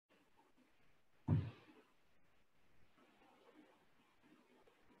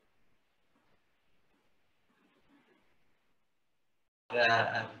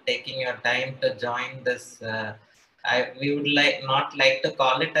taking your time to join this. We would not like to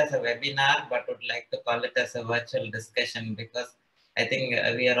call it as a webinar, but would like to call it as a virtual discussion, because I think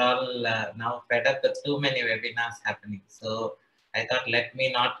we are all now fed up with too many webinars happening. So I thought, let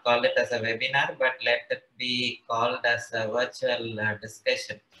me not call it as a webinar, but let it be called as a virtual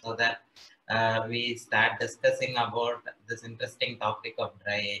discussion, so that we start discussing about this interesting topic of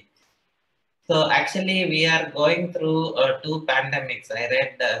dry eye. So actually, we are going through two pandemics. I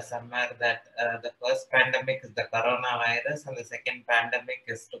read somewhere that the first pandemic is the coronavirus, and the second pandemic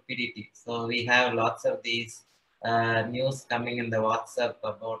is stupidity. So we have lots of these news coming in the WhatsApp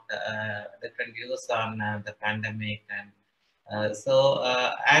about different views on the pandemic, and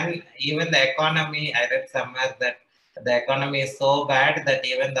and even the economy. I read somewhere that the economy is so bad that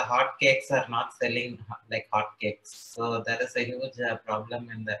even the hot cakes are not selling like hot cakes. So there is a huge problem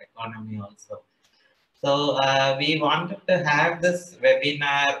in the economy also. So we wanted to have this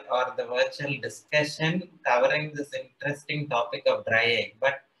webinar or the virtual discussion covering this interesting topic of dry eye,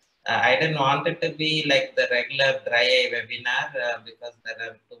 but I didn't want it to be like the regular dry eye webinar because there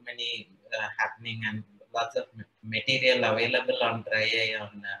are too many happening and lots of material available on dry eye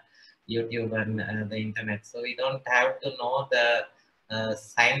on YouTube and the internet. So we don't have to know the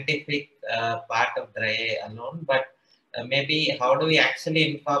scientific part of dry eye alone, but maybe how do we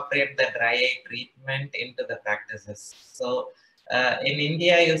actually incorporate the dry eye treatment into the practices? So in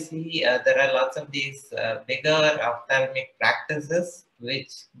India, you see there are lots of these bigger ophthalmic practices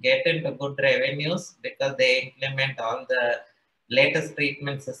which get into good revenues because they implement all the latest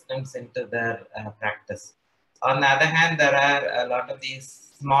treatment systems into their practice. On the other hand, there are a lot of these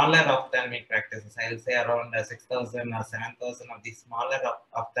smaller ophthalmic practices. I'll say around 6,000 or 7,000 of these smaller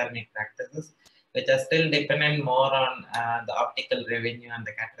ophthalmic practices, which are still dependent more on the optical revenue and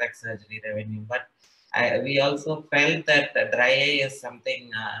the cataract surgery revenue. But we also felt that dry eye is something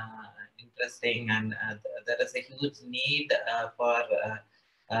interesting, and there is a huge need for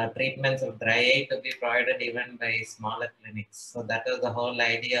treatments of dry eye to be provided even by smaller clinics. So that was the whole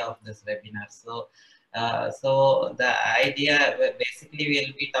idea of this webinar. So the idea, basically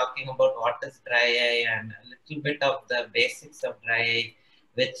we'll be talking about what is dry eye and a little bit of the basics of dry eye,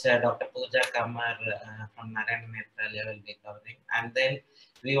 which Dr. Pooja Kamar from Narayana Nethralaya will be covering. And then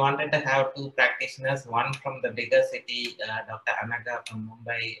we wanted to have two practitioners, one from the bigger city, Dr. Anaga from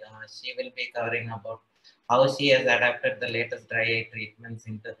Mumbai. She will be covering about how she has adapted the latest dry eye treatments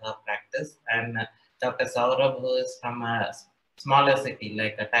into her practice. And Dr. Saurabh, who is from a smaller city,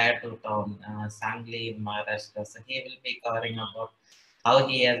 like a tier 2 town, Sangli in Maharashtra. So he will be covering about how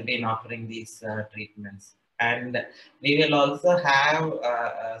he has been offering these treatments. And we will also have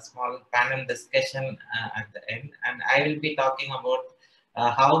a small panel discussion at the end. And I will be talking about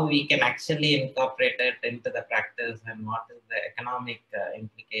how we can actually incorporate it into the practice and what is the economic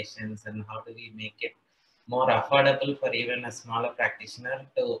implications and how do we make it more affordable for even a smaller practitioner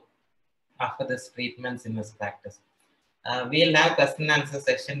to offer these treatments in his practice. We'll have question and answer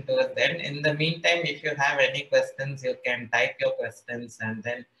session towards then. In the meantime, if you have any questions, you can type your questions, and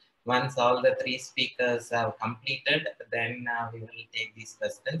then once all the three speakers have completed, then we will take these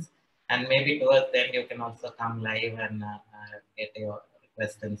questions. And maybe towards then you can also come live and get your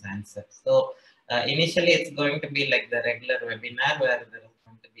questions answered. So initially it's going to be like the regular webinar where there is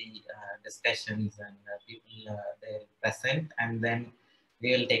going to be discussions and people they'll present, and then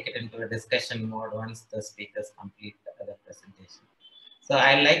we will take it into a discussion mode once the speakers complete the presentation. So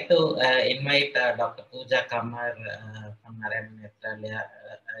I'd like to invite Dr. Pooja Kamar from Narayana Nethralaya.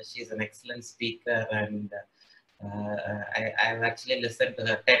 She's an excellent speaker, and I've actually listened to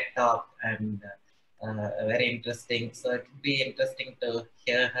her TED talk, and very interesting. So it would be interesting to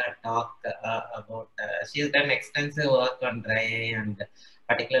hear her talk about, she's done extensive work on dry eye and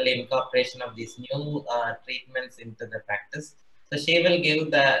particularly incorporation of these new treatments into the practice. So she will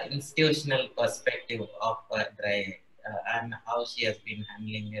give the institutional perspective of dry eye and how she has been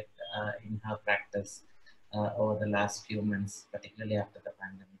handling it in her practice over the last few months, particularly after the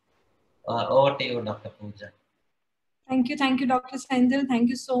pandemic. Over to you, Dr. Pooja. Thank you, Dr. Sendil. Thank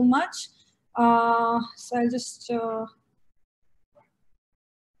you so much. So I'll just,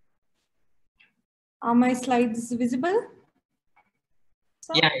 are my slides visible?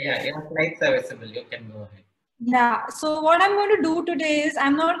 So? Yeah, your slides are visible. You can go ahead. Yeah, so what I'm going to do today is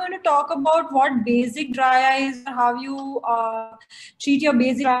I'm not going to talk about what basic dry eyes or how you treat your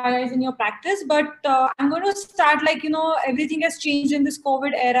basic dry eyes in your practice, but I'm going to start like, everything has changed in this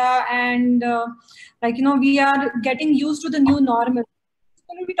COVID era, and we are getting used to the new normal.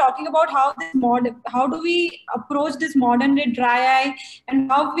 going to be talking about how do we approach this modern day dry eye, and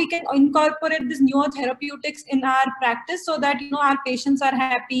how we can incorporate this newer therapeutics in our practice, so that our patients are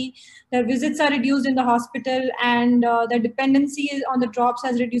happy, their visits are reduced in the hospital, and the dependency on the drops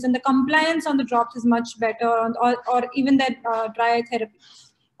has reduced, and the compliance on the drops is much better, or even that dry eye therapy.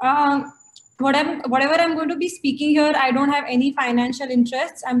 Whatever I'm going to be speaking here, I don't have any financial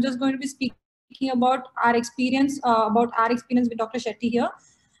interests. I'm just going to be speaking about our experience, with Dr. Shetty here.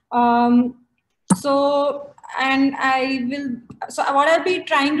 So what I'll be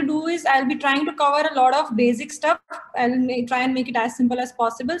trying to do is I'll be trying to cover a lot of basic stuff. Try and make it as simple as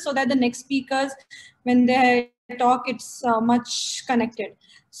possible, so that the next speakers, when they talk, it's much connected.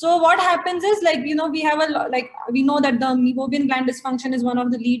 So what happens is, we have we know that the Meibomian gland dysfunction is one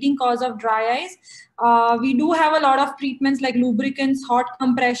of the leading cause of dry eyes. We do have a lot of treatments like lubricants, hot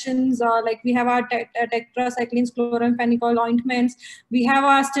compressions, like we have our tetracyclines, chloramphenicol ointments. We have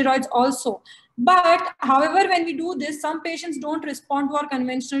our steroids also. But however, when we do this, some patients don't respond to our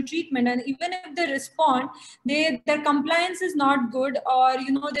conventional treatment, and even if they respond, their compliance is not good, or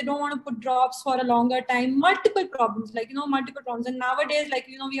they don't want to put drops for a longer time. Multiple problems, multiple problems. And nowadays,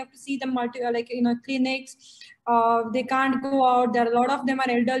 we have to see them clinics. They can't go out. There are a lot of them are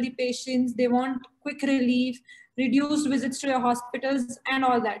elderly patients. They want quick relief, reduced visits to your hospitals, and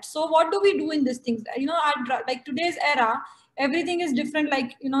all that. So what do we do in these things? Like today's era, everything is different.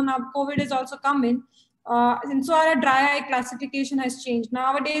 Now COVID is also coming, and so our dry eye classification has changed.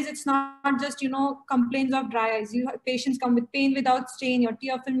 Nowadays, it's not just complaints of dry eyes. Patients come with pain without stain. Your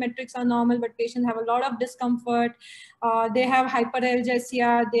tear film metrics are normal, but patients have a lot of discomfort. They have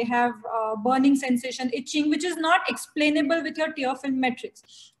hyperalgesia. They have burning sensation, itching, which is not explainable with your tear film metrics.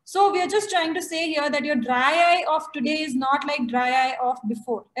 So we are just trying to say here that your dry eye of today is not like dry eye of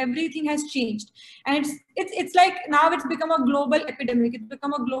before. Everything has changed, and it's like now it's become a global epidemic. It's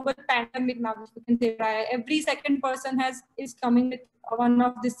become a global pandemic now. You can say dry eye. Every second person is coming with one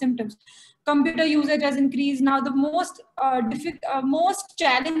of these symptoms. Computer usage has increased. Now the most most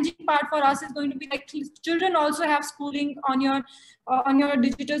challenging part for us is going to be like children also have schooling on your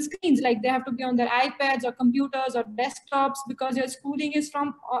digital screens. Like they have to be on their iPads or computers or desktops, because your schooling is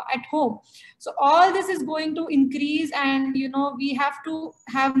from at home. So all this is going to increase, and we have to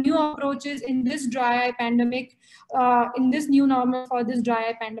have new approaches in this dry eye pandemic, in this new normal for this dry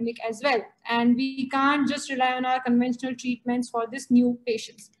eye pandemic as well. And we can't just rely on our conventional treatments for this new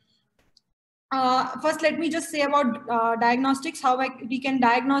patients. First, let me just say about diagnostics, how we can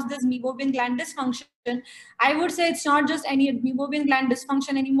diagnose this Meibomian gland dysfunction. I would say it's not just any Meibomian gland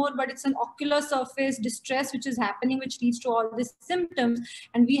dysfunction anymore, but it's an ocular surface distress which is happening, which leads to all these symptoms.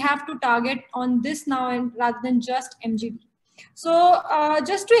 And we have to target on this now, and rather than just MGD. So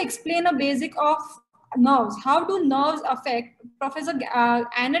just to explain a basic of nerves, how do nerves affect? Professor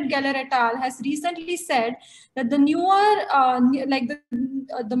Annette Geller et al. Has recently said that the newer,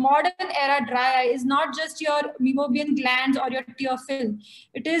 the modern era dry eye is not just your Meibomian glands or your tear film.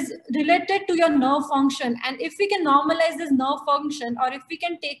 It is related to your nerve function. And if we can normalize this nerve function, or if we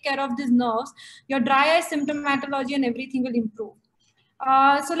can take care of these nerves, your dry eye symptomatology and everything will improve.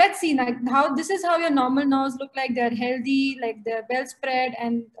 So let's see, like this is how your normal nerves look like. They're healthy, like they're well spread,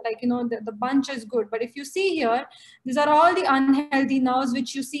 and the bunch is good. But if you see here, these are all the unhealthy nerves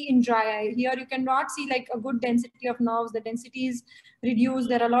which you see in dry eye. Here you cannot see like a good density of nerves. The density is reduced.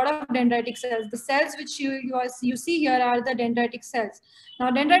 There are a lot of dendritic cells. The cells which you see here are the dendritic cells.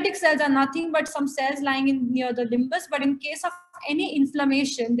 Now dendritic cells are nothing but some cells lying near the limbus, but in case of any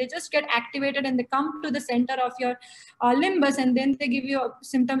inflammation, they just get activated and they come to the center of your limbus, and then they give you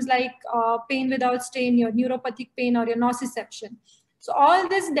symptoms like pain without stain, your neuropathic pain, or your nociception. So all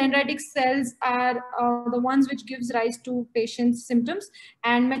these dendritic cells are the ones which gives rise to patients' symptoms,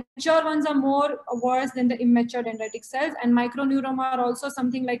 and mature ones are more worse than the immature dendritic cells. And microneuroma are also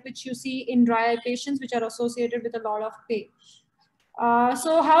something like which you see in dry eye patients, which are associated with a lot of pain.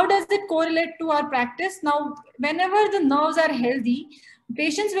 So how does it correlate to our practice? Now, whenever the nerves are healthy,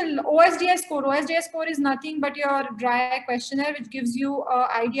 patients will OSDI score. OSDI score is nothing but your dry eye questionnaire, which gives you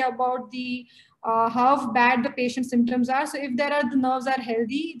an idea about the how bad the patient's symptoms are. So if the nerves are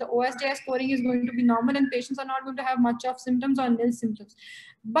healthy, the OSDI scoring is going to be normal, and patients are not going to have much of symptoms or nil symptoms.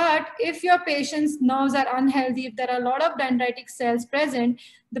 But if your patient's nerves are unhealthy, if there are a lot of dendritic cells present,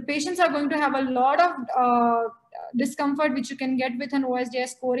 the patients are going to have a lot of discomfort, which you can get with an OSDI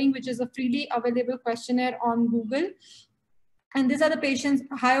scoring, which is a freely available questionnaire on Google. And these are the patients.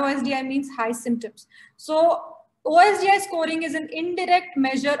 High OSDI means high symptoms. So OSDI scoring is an indirect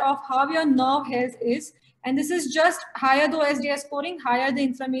measure of how your nerve health is. And this is just higher the OSDI scoring, higher the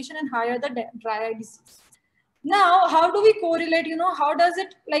inflammation, and higher the dry eye disease. Now, how do we correlate? How does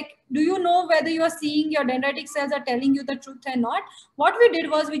it, like, do you know whether you are seeing your dendritic cells are telling you the truth or not? What we did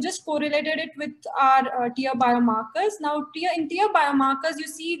was we just correlated it with our tear biomarkers. Now, in tear biomarkers, you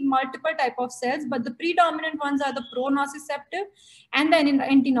see multiple type of cells, but the predominant ones are the pro-nociceptive and the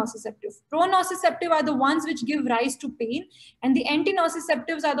anti-nociceptive. Pro-nociceptive are the ones which give rise to pain, and the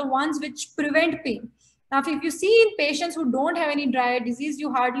anti-nociceptives are the ones which prevent pain. Now, if you see in patients who don't have any dry eye disease,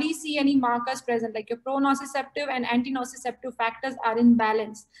 you hardly see any markers present, like your pro-nociceptive and anti-nociceptive factors are in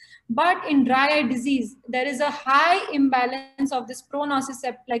balance. But in dry eye disease, there is a high imbalance of this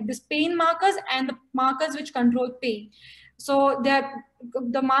pro-nociceptive, like this pain markers and the markers which control pain. So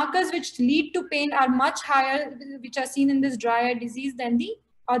the markers which lead to pain are much higher, which are seen in this dry eye disease than the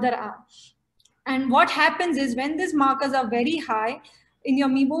other arm. And what happens is when these markers are very high, in your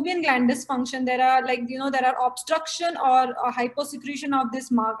Meibomian gland dysfunction, there are obstruction or hyposecretion of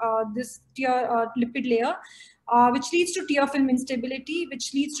this tear lipid layer, which leads to tear film instability,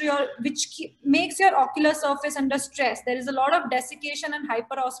 which makes your ocular surface under stress. There is a lot of desiccation and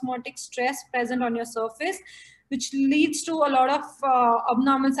hyperosmotic stress present on your surface, which leads to a lot of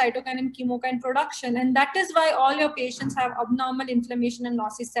abnormal cytokine and chemokine production. And that is why all your patients have abnormal inflammation and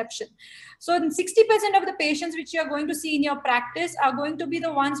nociception. So 60% of the patients which you are going to see in your practice are going to be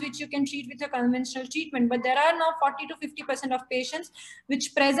the ones which you can treat with your conventional treatment. But there are now 40 to 50% of patients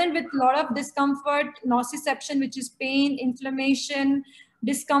which present with a lot of discomfort, nociception, which is pain, inflammation,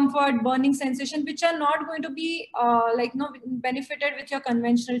 discomfort, burning sensation, which are not going to be benefited with your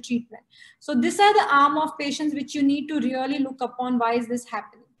conventional treatment. So these are the arm of patients which you need to really look upon. Why is this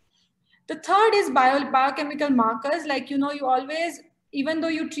happening? The third is biochemical markers. Like, you always, even though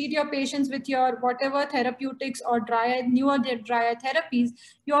you treat your patients with your whatever therapeutics or newer dry eye therapies,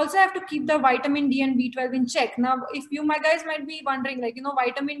 you also have to keep the vitamin D and B12 in check. Now, if my guys might be wondering, like,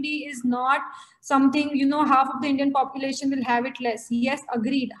 vitamin D is not something, half of the Indian population will have it less. Yes,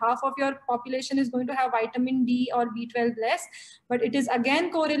 agreed. Half of your population is going to have vitamin D or B12 less, but it is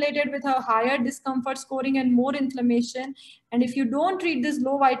again correlated with a higher discomfort scoring and more inflammation. And if you don't treat this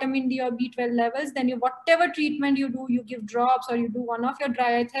low vitamin D or B12 levels, then whatever treatment you do, you give drops or you do one of your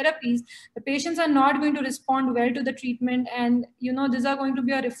dry eye therapies, the patients are not going to respond well to the treatment. And, these are going to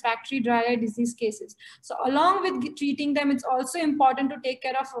be a refractory dry eye disease cases. So along with treating them, it's also important to take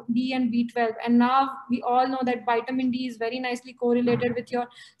care of D and B12. And now we all know that vitamin D is very nicely correlated with your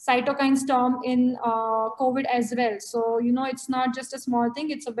cytokine storm in COVID as well. So, it's not just a small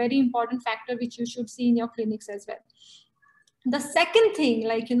thing, it's a very important factor which you should see in your clinics as well. The second thing,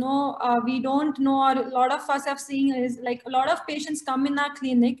 we don't know, or a lot of us have seen, is like a lot of patients come in our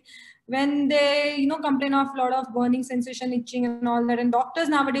clinic when they, complain of a lot of burning sensation, itching and all that. And doctors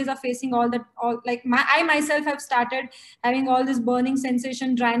nowadays are facing all that, I myself have started having all this burning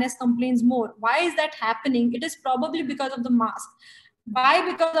sensation, dryness complaints more. Why is that happening? It is probably because of the mask. Why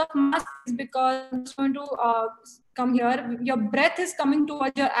because of mask? Is because I'm just going to come here. Your breath is coming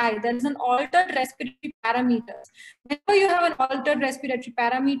towards your eye. There is an altered respiratory parameters. Whenever you have an altered respiratory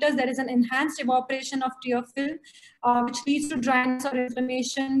parameters, there is an enhanced evaporation of tear film, which leads to dryness or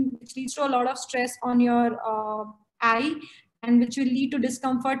inflammation, which leads to a lot of stress on your eye, and which will lead to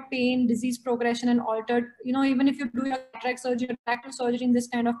discomfort, pain, disease progression, and altered, even if you do your cataract surgery or refractive surgery in this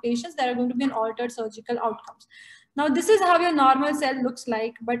kind of patients, there are going to be an altered surgical outcomes. Now, this is how your normal cell looks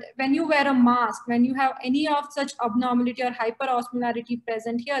like. But when you wear a mask, when you have any of such abnormality or hyperosmolarity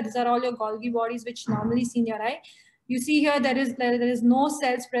present here, these are all your Golgi bodies, which normally see in your eye. You see here, there is no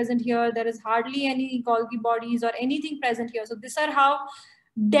cells present here. There is hardly any Golgi bodies or anything present here. So these are how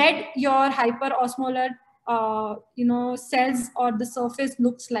dead your hyperosmolar cells or the surface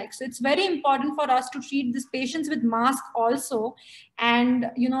looks like. So it's very important for us to treat these patients with mask also,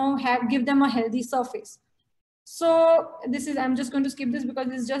 and give them a healthy surface. So this is, I'm just going to skip this because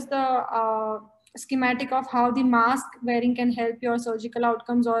it's just the schematic of how the mask wearing can help your surgical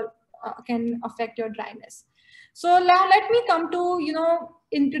outcomes or can affect your dryness. So now let me come to,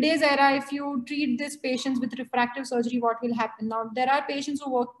 in today's era, if you treat these patients with refractive surgery, what will happen? Now, there are patients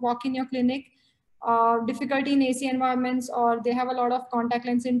who walk in your clinic, difficulty in AC environments, or they have a lot of contact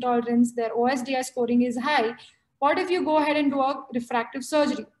lens intolerance, their OSDI scoring is high. What if you go ahead and do a refractive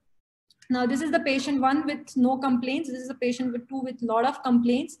surgery? Now, this is the patient 1 with no complaints. This is the patient with 2 with a lot of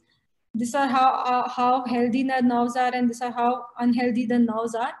complaints. These are how healthy the nerves are, and these are how unhealthy the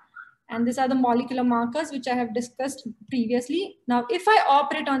nerves are. And these are the molecular markers, which I have discussed previously. Now, if I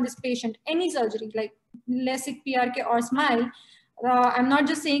operate on this patient, any surgery like LASIK, PRK, or SMILE, I'm not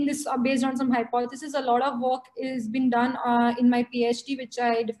just saying this based on some hypothesis. A lot of work is been done in my PhD, which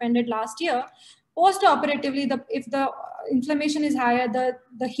I defended last year. Post-operatively, if the inflammation is higher,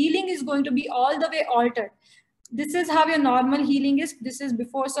 the healing is going to be all the way altered. This is how your normal healing is. This is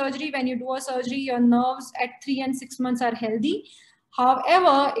before surgery. When you do a surgery, your nerves at 3 and 6 months are healthy.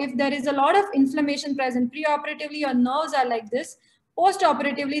 However, if there is a lot of inflammation present preoperatively, your nerves are like this.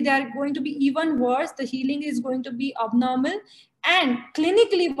 Post-operatively, they are going to be even worse. The healing is going to be abnormal. And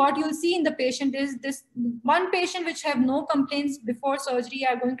clinically, what you'll see in the patient is this one patient which have no complaints before surgery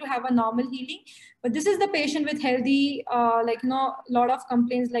are going to have a normal healing. But this is the patient with healthy, lot of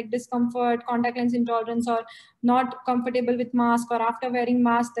complaints like discomfort, contact lens intolerance, or not comfortable with mask, or after wearing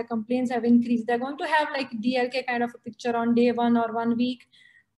mask, the complaints have increased. They're going to have like DLK kind of a picture on day 1 or 1 week.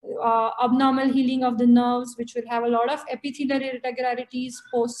 Abnormal healing of the nerves, which will have a lot of epithelial irregularities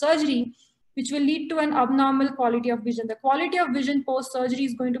post-surgery, which will lead to an abnormal quality of vision. The quality of vision post-surgery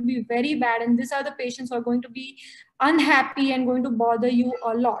is going to be very bad, and these are the patients who are going to be unhappy and going to bother you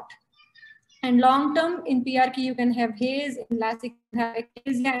a lot. And long-term, in PRK, you can have haze, in LASIK, you can have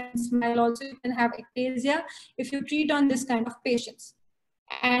ectasia, and in SMILE also you can have ectasia if you treat on this kind of patients.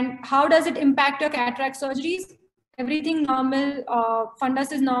 And how does it impact your cataract surgeries? Everything normal,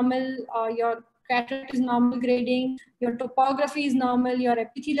 fundus is normal, your cataract is normal grading, your topography is normal, your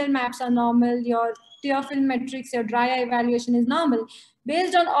epithelial maps are normal, your tear film metrics, your dry eye evaluation is normal.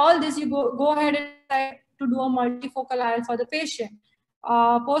 Based on all this, you go ahead and decide to do a multifocal IOL for the patient.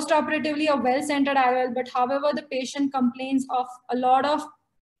 Post-operatively, a well-centered IOL, but however, the patient complains of a lot of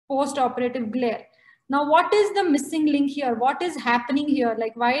post-operative glare. Now, what is the missing link here? What is happening here?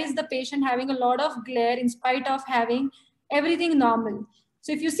 Like, why is the patient having a lot of glare in spite of having everything normal?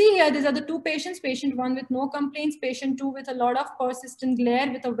 So if you see here, these are the 2 patients, patient 1 with no complaints, patient 2 with a lot of persistent glare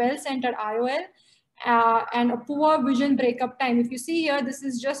with a well-centered IOL. And a poor vision breakup time. If you see here, this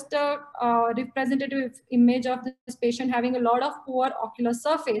is just a representative image of this patient having a lot of poor ocular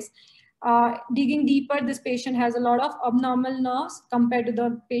surface. Digging deeper, this patient has a lot of abnormal nerves compared to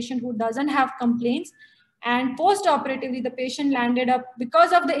the patient who doesn't have complaints. And post-operatively, the patient landed up,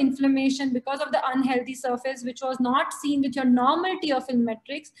 because of the inflammation, because of the unhealthy surface, which was not seen with your normal tear film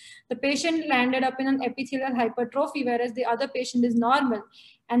metrics, the patient landed up in an epithelial hypertrophy, whereas the other patient is normal.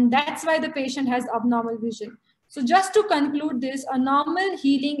 And that's why the patient has abnormal vision. So just to conclude this, a normal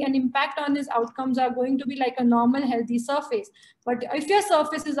healing and impact on his outcomes are going to be like a normal healthy surface. But if your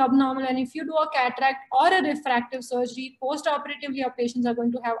surface is abnormal, and if you do a cataract or a refractive surgery, post-operatively, your patients are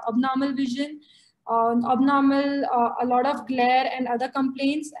going to have abnormal vision, a lot of glare and other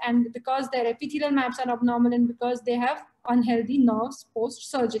complaints, and because their epithelial maps are abnormal and because they have unhealthy nerves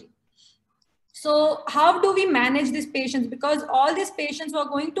post-surgery. So how do we manage these patients? Because all these patients who are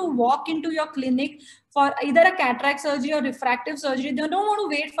going to walk into your clinic for either a cataract surgery or refractive surgery, they don't want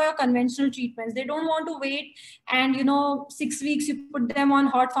to wait for your conventional treatments. They don't want to wait and, 6 weeks you put them on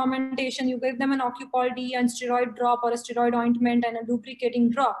hot fermentation, you give them an Ophthall D and steroid drop or a steroid ointment and a lubricating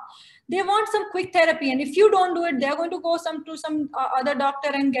drop. They want some quick therapy, and if you don't do it, they're going to go to some other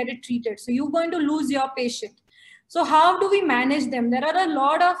doctor and get it treated. So you're going to lose your patient. So how do we manage them? There are a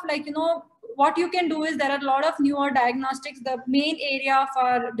lot of what you can do is there are a lot of newer diagnostics. The main area of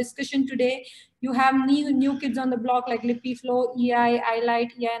our discussion today, you have new kids on the block like LipiFlow, EI, iLight,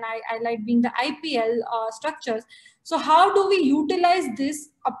 iLight being the IPL structures. So how do we utilize this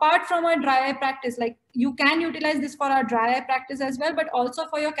apart from our dry eye practice? Like, you can utilize this for our dry eye practice as well, but also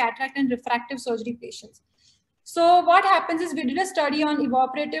for your cataract and refractive surgery patients. So what happens is we did a study on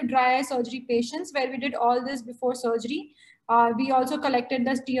evaporative dry eye surgery patients where we did all this before surgery. We also collected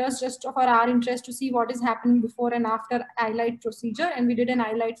the tears just for our interest to see what is happening before and after iLight procedure, and we did an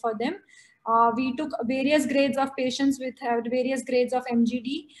iLight for them. We took various grades of patients with various grades of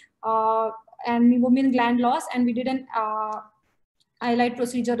MGD and Meibomian gland loss, and we did an iLight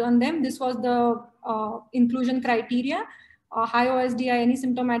procedure on them. This was the inclusion criteria. High OSDI, any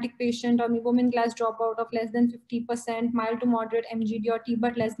symptomatic patient, or Meibomian glass dropout of less than 50%, mild to moderate MGD or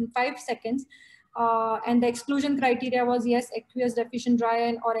T-but less than 5 seconds. And the exclusion criteria was, yes, aqueous deficient dry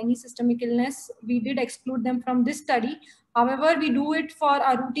eye or any systemic illness. We did exclude them from this study. However, we do it for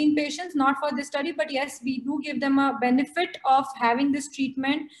our routine patients, not for this study, but yes, we do give them a benefit of having this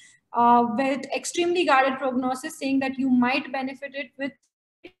treatment with extremely guarded prognosis, saying that you might benefit it with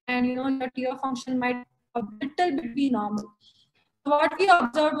it, and your tear function might a little bit be normal. So what we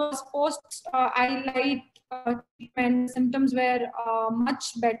observed was post iLight treatment, symptoms were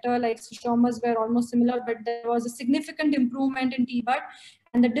much better, like stromas were almost similar, but there was a significant improvement in T-but,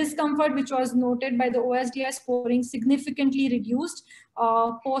 and the discomfort which was noted by the OSDI scoring significantly reduced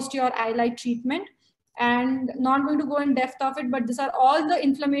post your iLight treatment. And not going to go in depth of it, but these are all the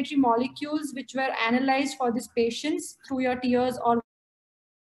inflammatory molecules which were analyzed for these patients through your tears or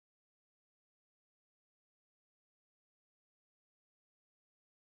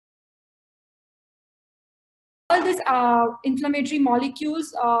all these inflammatory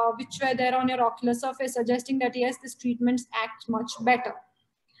molecules which were there on your ocular surface, suggesting that yes, this treatment acts much better.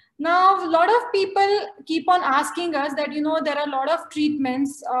 Now, a lot of people keep on asking us that, there are a lot of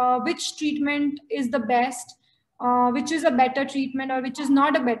treatments, which treatment is the best, which is a better treatment or which is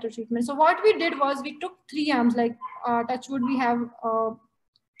not a better treatment. So what we did was we took 3 arms, like touchwood,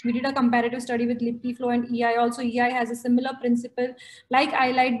 we did a comparative study with LipiFlow and EI. Also, EI has a similar principle like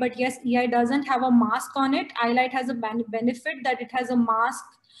iLight, but yes, EI doesn't have a mask on it. iLight has a benefit that it has a mask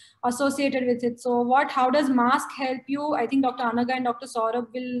associated with it. So how does mask help you? I think Dr. Anaga and Dr. Saurabh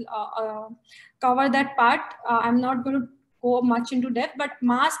will cover that part. I'm not going to go much into depth, but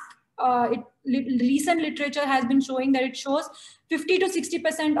mask, recent literature has been showing that it shows 50 to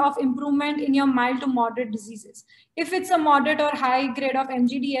 60% of improvement in your mild to moderate diseases. If it's a moderate or high grade of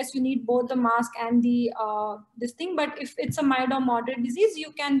MGDS, you need both the mask and the this thing. But if it's a mild or moderate disease,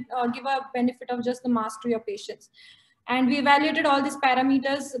 you can give a benefit of just the mask to your patients. And we evaluated all these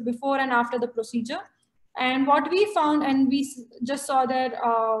parameters before and after the procedure. And what we found, and we just saw that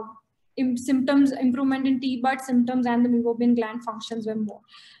symptoms, improvement in T-bud symptoms and the Meibomian gland functions were more.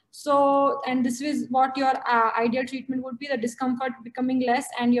 So, and this is what your ideal treatment would be, the discomfort becoming less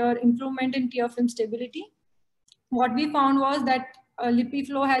and your improvement in tear film stability. What we found was that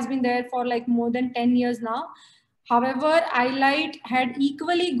LipiFlow has been there for like more than 10 years now. However, iLight had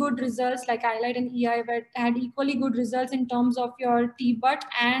equally good results, like iLight and EI had equally good results in terms of your T-bud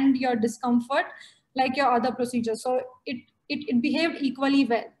and your discomfort, like your other procedures. So it behaved equally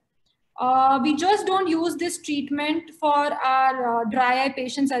well. We just don't use this treatment for our dry eye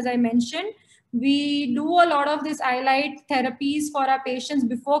patients, as I mentioned. We do a lot of this iLight therapies for our patients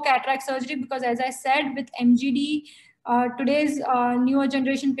before cataract surgery, because as I said, with MGD, today's newer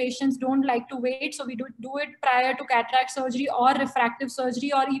generation patients don't like to wait. So we do it prior to cataract surgery or refractive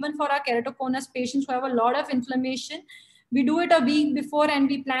surgery, or even for our keratoconus patients who have a lot of inflammation. We do it a week before and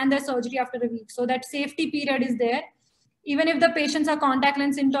we plan their surgery after a week. So that safety period is there. Even if the patients are contact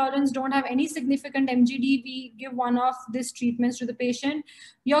lens intolerant, don't have any significant MGD, we give one of these treatments to the patient.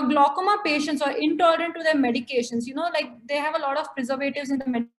 Your glaucoma patients are intolerant to their medications. Like they have a lot of preservatives in the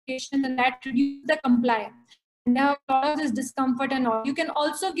medication, and that reduces the compliance. And they have a lot of this discomfort and all. You can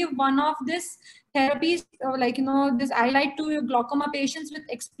also give one of these therapies, this iLight to your glaucoma patients with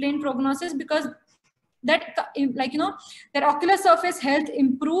explained prognosis, because that, their ocular surface health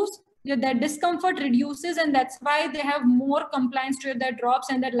improves, their discomfort reduces, and that's why they have more compliance to their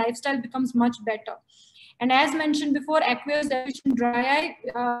drops and their lifestyle becomes much better. And as mentioned before, aqueous deficient dry eye,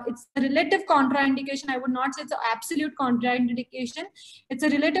 it's a relative contraindication. I would not say it's an absolute contraindication. It's a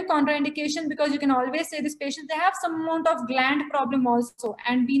relative contraindication because you can always say this patient, they have some amount of gland problem also.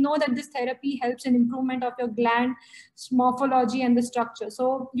 And we know that this therapy helps in improvement of your gland morphology and the structure.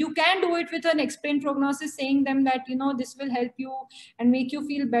 So you can do it with an explained prognosis, saying them that, this will help you and make you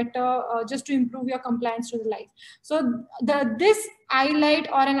feel better just to improve your compliance to the life. So this iLight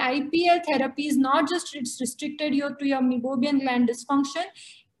or an IPL therapy is not just restricted to your Meibomian gland dysfunction.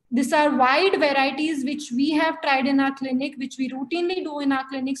 These are wide varieties which we have tried in our clinic, which we routinely do in our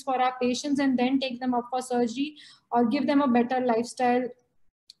clinics for our patients, and then take them up for surgery or give them a better lifestyle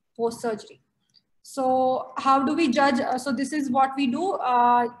post-surgery. So how do we judge? So this is what we do.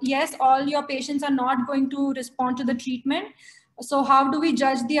 Yes, all your patients are not going to respond to the treatment. So how do we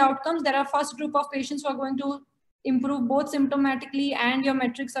judge the outcomes? There are first group of patients who are going to improve both symptomatically and your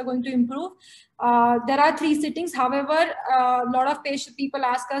metrics are going to improve. There are 3 sittings. However, a lot of people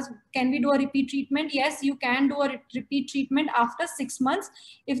ask us, can we do a repeat treatment? Yes, you can do a repeat treatment after 6 months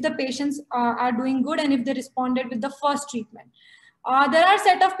if the patients are doing good and if they responded with the first treatment. There are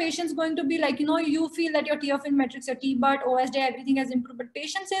set of patients going to be like, you feel that your tear film metrics, your T-bud, OSD, everything has improved. But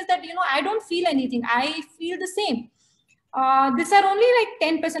patient says that, I don't feel anything. I feel the same. These are only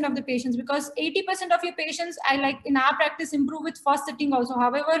like 10% of the patients, because 80% of your patients, in our practice, improve with first sitting also.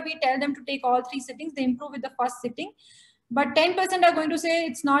 However, we tell them to take all 3 sittings, they improve with the first sitting. But 10% are going to say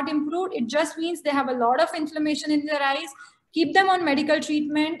it's not improved. It just means they have a lot of inflammation in their eyes. Keep them on medical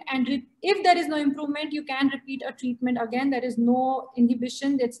treatment, and if there is no improvement, you can repeat a treatment again. There is no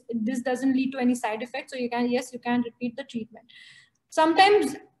inhibition. This doesn't lead to any side effects. So you can repeat the treatment.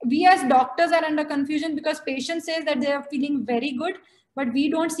 Sometimes we as doctors are under confusion because patient says that they are feeling very good, but we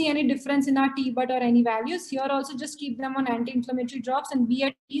don't see any difference in our T-bud or any values. Here also just keep them on anti-inflammatory drops, and be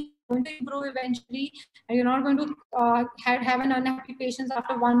at ease, going to improve eventually, and you're not going to have an unhappy patient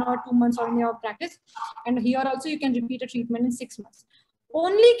after 1 or 2 months in your practice. And here also you can repeat a treatment in 6 months.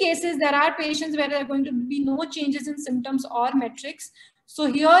 Only cases, there are patients where there are going to be no changes in symptoms or metrics.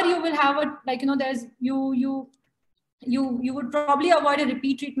 So here you will have there's you would probably avoid a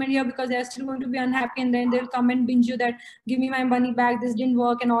repeat treatment here because they're still going to be unhappy, and then they'll come and binge you that give me my money back, this didn't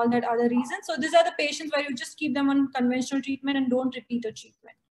work, and all that other reasons. So these are the patients where you just keep them on conventional treatment and don't repeat a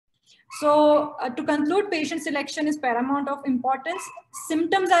treatment. So to conclude, patient selection is paramount of importance.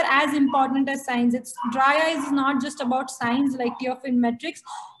 Symptoms are as important as signs. It's dry eyes is not just about signs like Teofin metrics.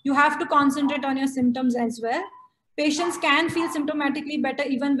 You have to concentrate on your symptoms as well. Patients can feel symptomatically better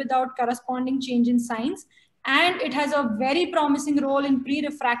even without corresponding change in signs. And it has a very promising role in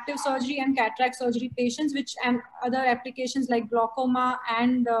pre-refractive surgery and cataract surgery patients, which and other applications like glaucoma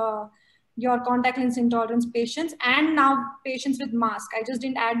and your contact lens intolerance patients, and now patients with mask. I just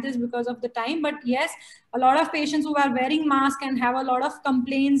didn't add this because of the time, but yes, a lot of patients who are wearing mask and have a lot of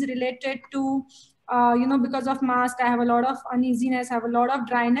complaints related to because of mask, I have a lot of uneasiness, have a lot of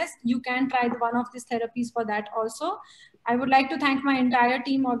dryness. You can try one of these therapies for that also. I would like to thank my entire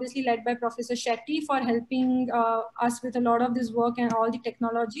team, obviously led by Professor Shetty, for helping us with a lot of this work and all the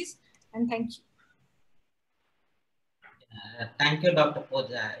technologies. And thank you. Thank you, Dr.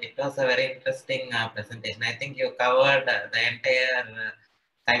 Pooja. It was a very interesting presentation. I think you covered the entire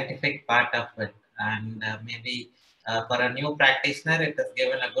scientific part of it, and maybe for a new practitioner, it has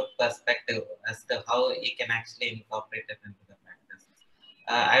given a good perspective as to how he can actually incorporate it into the practice.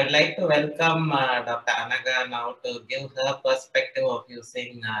 I would like to welcome Dr. Anaga now to give her perspective of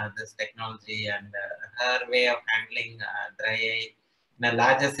using this technology and her way of handling dry eye in a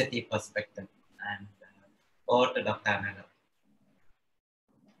larger city perspective. And over to Dr. Anaga.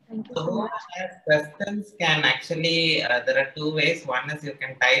 Thank you so so much. Questions can actually, there are two ways. One is you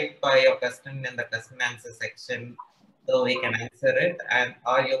can type your question in the question answer section so we can answer it, and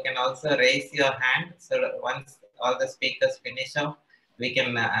or you can also raise your hand. So once all the speakers finish off, we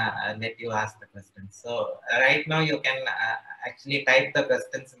can let you ask the question. So right now you can actually type the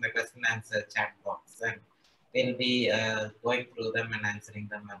questions in the question answer chat box, and we'll be going through them and answering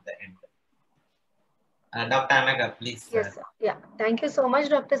them at the end. Dr. Anaga, please. Yes, yeah. Thank you so much,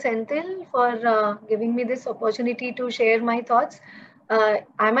 Dr. Senthil, for giving me this opportunity to share my thoughts.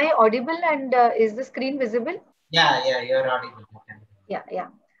 Am I audible, and is the screen visible? Yeah, you're audible. Yeah.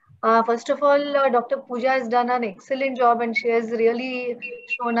 First of all, Dr. Pooja has done an excellent job, and she has really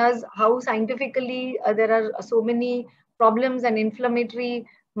shown us how scientifically there are so many problems and inflammatory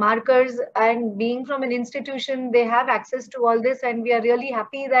markers, and being from an institution, they have access to all this, and we are really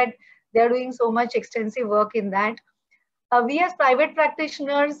happy that they're doing so much extensive work in that. We as private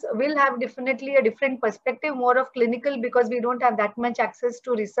practitioners will have definitely a different perspective, more of clinical, because we don't have that much access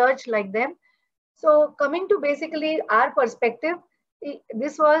to research like them. So coming to basically our perspective,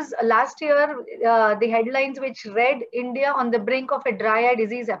 this was last year, the headlines which read India on the brink of a dry eye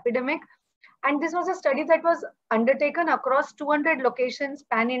disease epidemic. And this was a study that was undertaken across 200 locations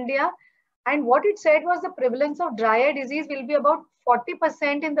pan-India. And what it said was the prevalence of dry eye disease will be about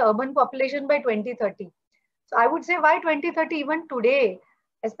 40% in the urban population by 2030. So I would say why 2030 even today,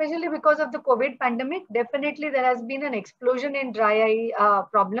 especially because of the COVID pandemic, definitely there has been an explosion in dry eye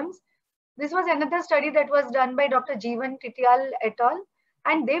problems. This was another study that was done by Dr. Jeevan Titial et al.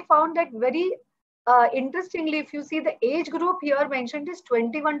 And they found that very interestingly, if you see the age group here mentioned is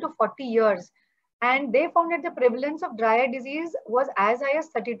 21 to 40 years. And they found that the prevalence of dry eye disease was as high as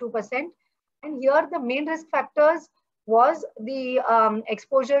 32%. And here the main risk factors was the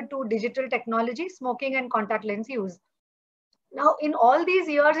exposure to digital technology, smoking, and contact lens use. Now, in all these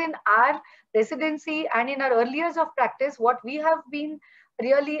years in our residency and in our early years of practice, what we have been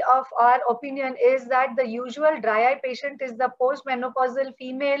really of our opinion is that the usual dry eye patient is the postmenopausal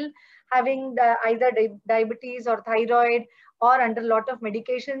female having either diabetes or thyroid or under a lot of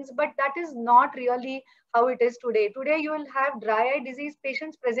medications, but that is not really how it is today. Today, you will have dry eye disease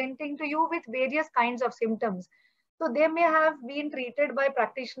patients presenting to you with various kinds of symptoms. So they may have been treated by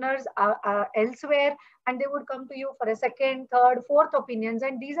practitioners elsewhere, and they would come to you for a second, third, fourth opinions.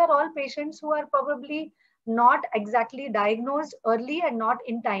 And these are all patients who are probably not exactly diagnosed early and not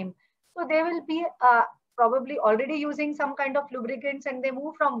in time. So they will be probably already using some kind of lubricants, and they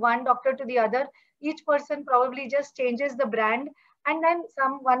move from one doctor to the other. Each person probably just changes the brand. And then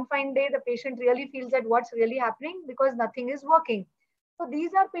one fine day, the patient really feels that what's really happening because nothing is working. So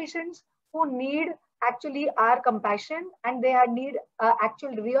these are patients who need actually our compassion, and they need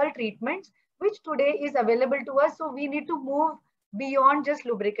actual real treatments, which today is available to us. So we need to move beyond just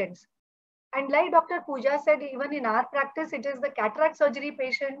lubricants. And like Dr. Pooja said, even in our practice, it is the cataract surgery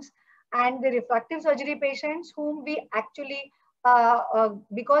patients and the refractive surgery patients whom we actually,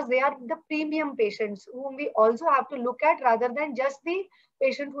 because they are the premium patients whom we also have to look at rather than just the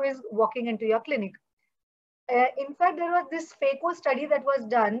patient who is walking into your clinic. In fact, there was this FACO study that was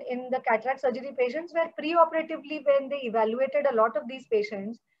done in the cataract surgery patients where pre-operatively when they evaluated a lot of these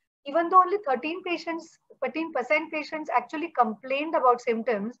patients, even though only 13% patients actually complained about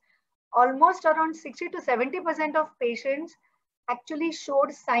symptoms, almost around 60 to 70% of patients actually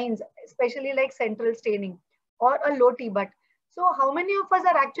showed signs, especially like central staining or a low T-but. So how many of us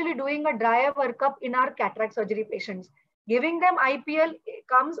are actually doing a dry eye workup in our cataract surgery patients? Giving them IPL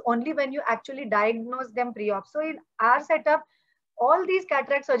comes only when you actually diagnose them pre-op. So in our setup, all these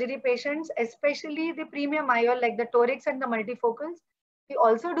cataract surgery patients, especially the premium IOL like the torics and the multifocals, we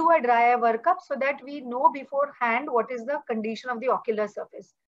also do a dry eye workup so that we know beforehand what is the condition of the ocular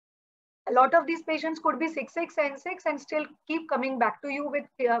surface. A lot of these patients could be 6/6 and 6 and still keep coming back to you with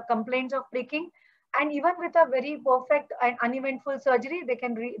complaints of pricking. And even with a very perfect and uneventful surgery, they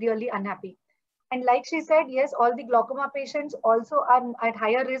can be really unhappy. And like she said, yes, all the glaucoma patients also are at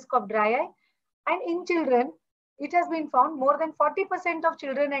higher risk of dry eye. And in children, it has been found more than 40% of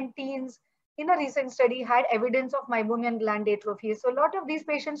children and teens in a recent study had evidence of Meibomian gland atrophy. So a lot of these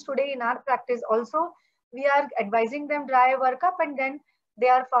patients today in our practice also, we are advising them dry eye workup and then they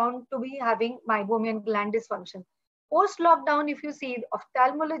are found to be having Meibomian gland dysfunction. Post-lockdown, if you see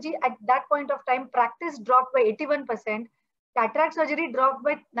ophthalmology at that point of time, practice dropped by 81%, cataract surgery dropped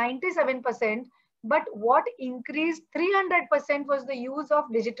by 97%, but what increased 300% was the use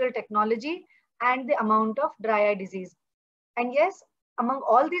of digital technology and the amount of dry eye disease. And yes, among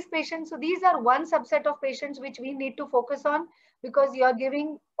all these patients, so these are one subset of patients which we need to focus on because you are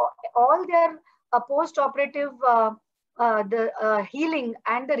giving all their post-operative healing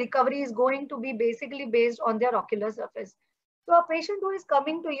and the recovery is going to be basically based on their ocular surface. So a patient who is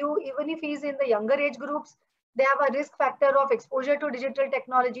coming to you, even if he is in the younger age groups, they have a risk factor of exposure to digital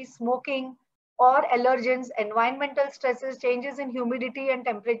technology, smoking, or allergens, environmental stresses, changes in humidity and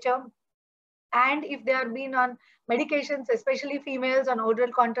temperature. And if they are being on medications, especially females on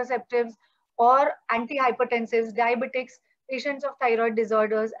oral contraceptives or antihypertensives, diabetics, patients of thyroid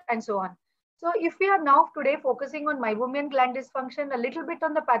disorders, and so on. So if we are now today focusing on Meibomian gland dysfunction, a little bit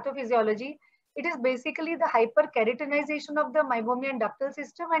on the pathophysiology, it is basically the hyperkeratinization of the Meibomian ductal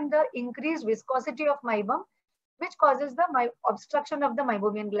system and the increased viscosity of meibum, which causes the obstruction of the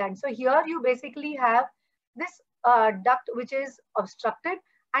Meibomian gland. So here you basically have this duct which is obstructed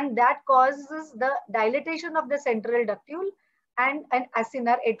and that causes the dilatation of the central ductule and an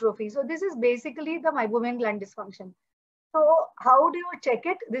acinar atrophy. So this is basically the Meibomian gland dysfunction. So how do you check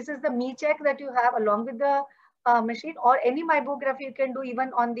it? This is the Me check that you have along with the machine or any meibography you can do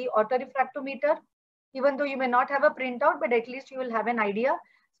even on the autorefractometer, even though you may not have a printout, but at least you will have an idea.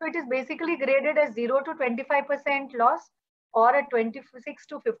 So it is basically graded as 0 to 25% loss or a 26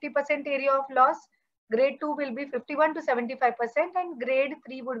 to 50% area of loss. Grade 2 will be 51 to 75% and grade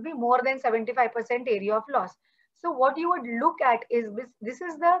 3 would be more than 75% area of loss. So what you would look at is this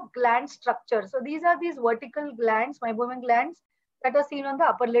is the gland structure. So these are these vertical glands, Meibomian glands that are seen on the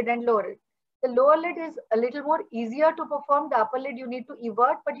upper lid and lower lid. The lower lid is a little more easier to perform. The upper lid you need to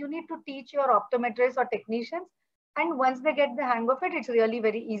evert, but you need to teach your optometrists or technicians. And once they get the hang of it, it's really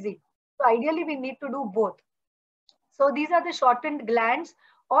very easy. So ideally we need to do both. So these are the shortened glands,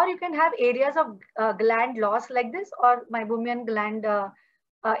 or you can have areas of gland loss like this or Meibomian gland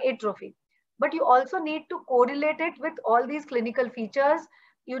atrophy. But you also need to correlate it with all these clinical features.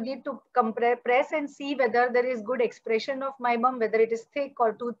 You need to press and see whether there is good expression of meibum, whether it is thick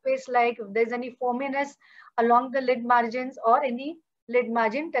or toothpaste-like, if there's any foaminess along the lid margins or any lid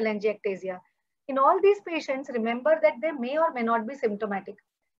margin telangiectasia. In all these patients, remember that they may or may not be symptomatic.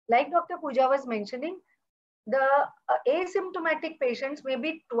 Like Dr. Pooja was mentioning, the asymptomatic patients may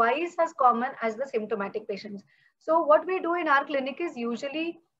be twice as common as the symptomatic patients. So what we do in our clinic is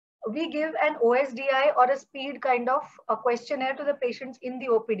usually we give an OSDI or a speed kind of a questionnaire to the patients in the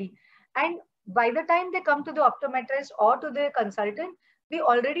OPD. And by the time they come to the optometrist or to the consultant, we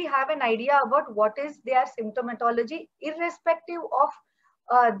already have an idea about what is their symptomatology, irrespective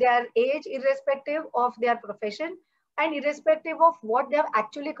of their age, irrespective of their profession, and irrespective of what they have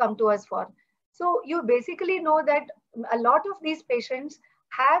actually come to us for. So you basically know that a lot of these patients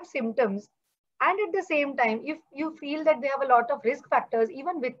have symptoms. And at the same time, if you feel that they have a lot of risk factors,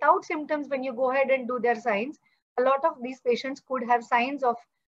 even without symptoms, when you go ahead and do their signs, a lot of these patients could have signs of,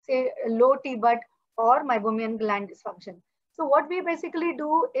 say, low T-but or Meibomian gland dysfunction. So what we basically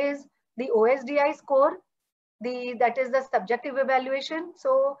do is the OSDI score, that is the subjective evaluation.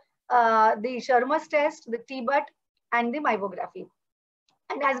 So the Shermer's test, the T-but, and the meibography.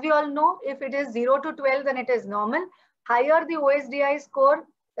 And as we all know, if it is 0 to 12, then it is normal. Higher the OSDI score,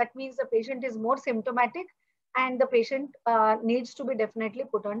 that means the patient is more symptomatic and the patient needs to be definitely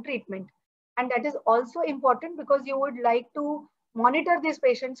put on treatment. And that is also important because you would like to monitor these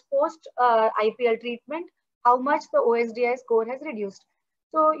patients post IPL treatment, how much the OSDI score has reduced.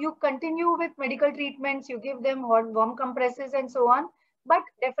 So you continue with medical treatments, you give them warm compresses and so on, but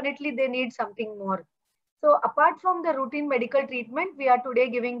definitely they need something more. So apart from the routine medical treatment, we are today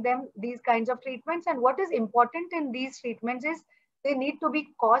giving them these kinds of treatments. And what is important in these treatments is they need to be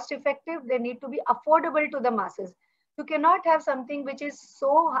cost effective. They need to be affordable to the masses. You cannot have something which is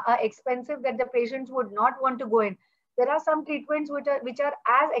so expensive that the patients would not want to go in. There are some treatments which are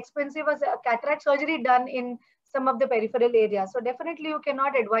as expensive as a cataract surgery done in some of the peripheral areas. So definitely you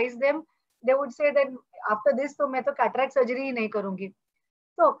cannot advise them. They would say that after this, so मैं तो cataract surgery ही नहीं करूँगी.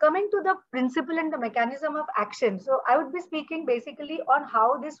 So coming to the principle and the mechanism of action. So I would be speaking basically on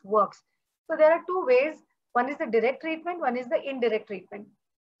how this works. So there are two ways. One is the direct treatment, one is the indirect treatment.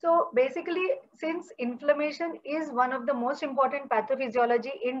 So basically, since inflammation is one of the most important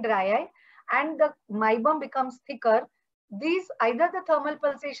pathophysiology in dry eye and the meibum becomes thicker, either the thermal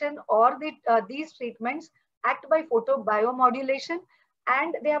pulsation or these treatments act by photobiomodulation,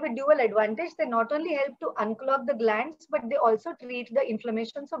 and they have a dual advantage. They not only help to unclog the glands, but they also treat the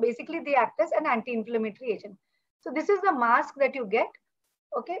inflammation. So basically they act as an anti-inflammatory agent. So this is the mask that you get,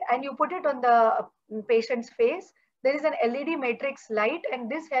 okay, and you put it on the patient's face. There is an LED matrix light, and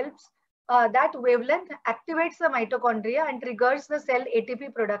this helps that wavelength activates the mitochondria and triggers the cell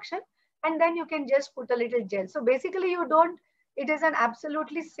ATP production. And then you can just put a little gel. So basically it is an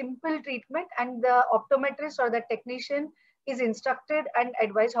absolutely simple treatment, and the optometrist or the technician is instructed and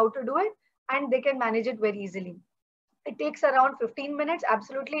advised how to do it, and they can manage it very easily. It takes around 15 minutes,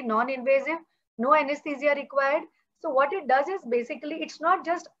 absolutely non-invasive, no anesthesia required. So what it does is basically, it's not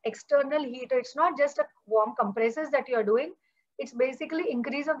just external heat, it's not just a warm compresses that you're doing. It's basically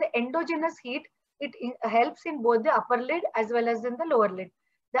increase of the endogenous heat. It helps in both the upper lid as well as in the lower lid.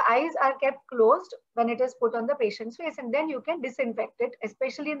 The eyes are kept closed when it is put on the patient's face, and then you can disinfect it,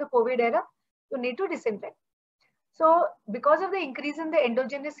 especially in the COVID era, you need to disinfect. So because of the increase in the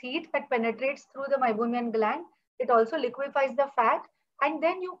endogenous heat that penetrates through the Meibomian gland, it also liquefies the fat, and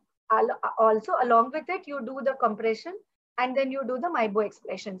then you also along with it, you do the compression and then you do the Meibo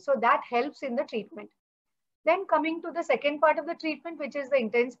expression. So that helps in the treatment. Then coming to the second part of the treatment, which is the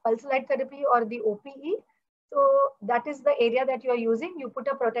intense pulse light therapy or the OPE. So that is the area that you are using. You put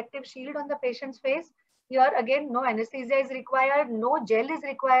a protective shield on the patient's face. Here again, no anesthesia is required, no gel is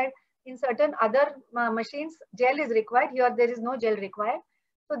required. In certain other machines, gel is required. Here, there is no gel required.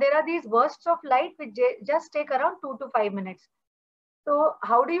 So there are these bursts of light which just take around 2 to 5 minutes. So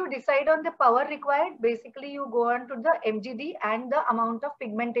how do you decide on the power required? Basically, you go on to the MGD and the amount of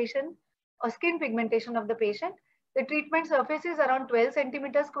pigmentation or skin pigmentation of the patient. The treatment surface is around 12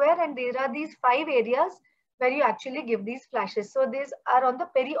 centimeters square, and there are these 5 areas where you actually give these flashes. So these are on the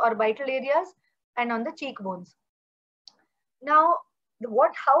periorbital areas and on the cheekbones. Now,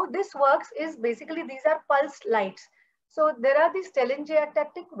 how this works is basically these are pulsed lights. So there are these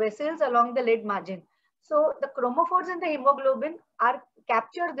telangiectatic vessels along the lid margin. So the chromophores in the hemoglobin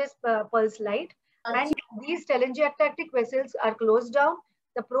capture this pulse light, and these telangiectatic vessels are closed down.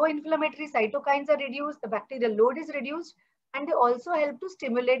 The pro-inflammatory cytokines are reduced, the bacterial load is reduced, and they also help to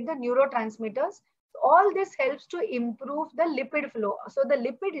stimulate the neurotransmitters. All this helps to improve the lipid flow. So the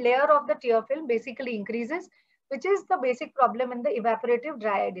lipid layer of the tear film basically increases, which is the basic problem in the evaporative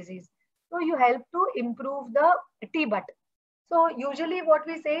dry eye disease. So you help to improve the T-butt. So usually what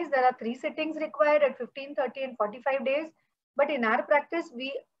we say is there are 3 sittings required at 15, 30 and 45 days. But in our practice,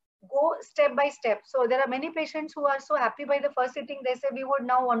 we go step by step. So there are many patients who are so happy by the first sitting, they say we would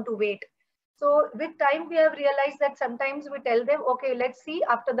now want to wait. So with time, we have realized that sometimes we tell them, okay, let's see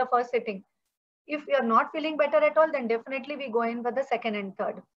after the first sitting. If we are not feeling better at all, then definitely we go in for the second and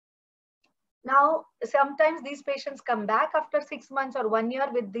third. Now, sometimes these patients come back after 6 months or 1 year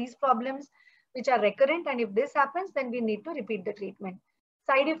with these problems, which are recurrent. And if this happens, then we need to repeat the treatment.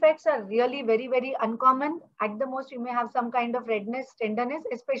 Side effects are really very, very uncommon. At the most, you may have some kind of redness, tenderness,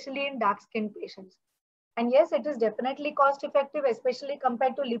 especially in dark skinned patients. And yes, it is definitely cost effective, especially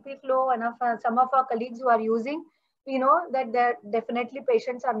compared to LipiFlow. And some of our colleagues who are using, we know that definitely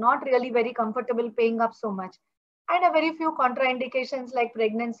patients are not really very comfortable paying up so much. And a very few contraindications like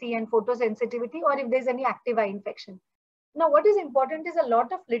pregnancy and photosensitivity, or if there's any active eye infection. Now, what is important is a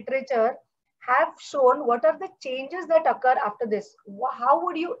lot of literature have shown what are the changes that occur after this. How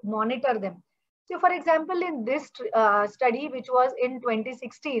would you monitor them? So for example, in this study, which was in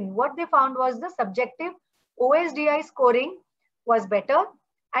 2016, what they found was the subjective OSDI scoring was better.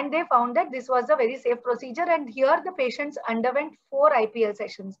 And they found that this was a very safe procedure. And here the patients underwent 4 IPL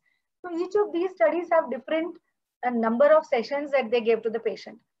sessions. So each of these studies have different number of sessions that they gave to the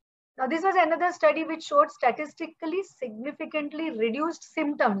patient. Now, this was another study which showed statistically significantly reduced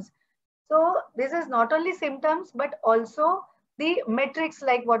symptoms. So this is not only symptoms, but also the metrics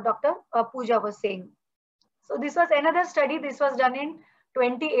like what Dr. Pooja was saying. So this was another study. This was done in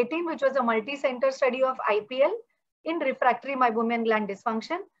 2018, which was a multi-center study of IPL in refractory meibomian gland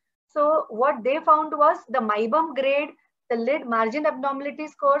dysfunction. So what they found was the Meibom grade, the lid margin abnormality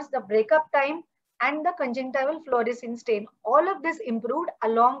scores, the breakup time, and the conjunctival fluorescein stain. All of this improved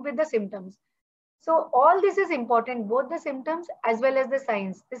along with the symptoms. So all this is important, both the symptoms as well as the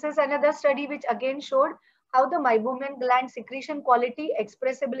signs. This is another study which again showed how the meibomian gland secretion quality,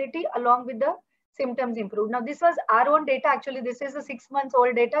 expressibility along with the symptoms improved. Now this was our own data. Actually, this is a 6 months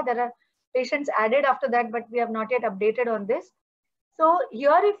old data. There are patients added after that, but we have not yet updated on this. So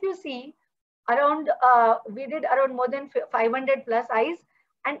here if you see around, we did around more than 500 plus eyes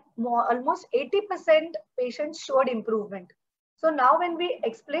and almost 80% patients showed improvement. So now when we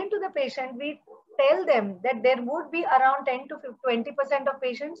explain to the patient, we tell them that there would be around 10 to 20% of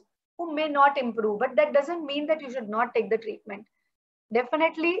patients who may not improve, but that doesn't mean that you should not take the treatment.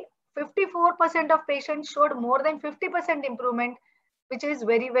 Definitely 54% of patients showed more than 50% improvement, which is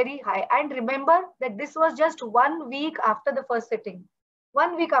very, very high. And remember that this was just 1 week after the first sitting.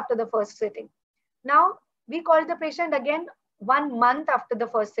 1 week after the first sitting. Now we called the patient again 1 month after the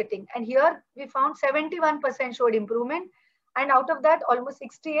first sitting. And here we found 71% showed improvement. And out of that, almost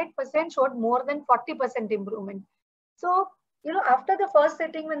 68% showed more than 40% improvement. So, you know, after the first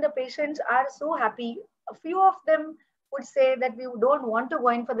sitting, when the patients are so happy, a few of them would say that we don't want to go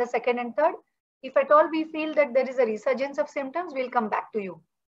in for the second and third. If at all we feel that there is a resurgence of symptoms, we'll come back to you.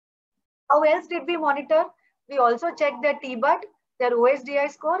 How else did we monitor? We also checked their T-BUT, their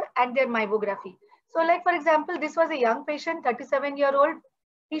OSDI score, and their meibography. So like, for example, this was a young patient, 37-year-old.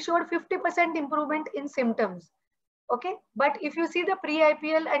 He showed 50% improvement in symptoms. Okay, but if you see the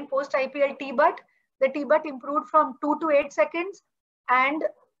pre-IPL and post-IPL T-BUT, the T-BUT improved from 2 to 8 seconds and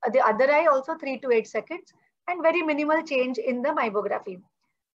the other eye also 3 to 8 seconds and very minimal change in the meibography.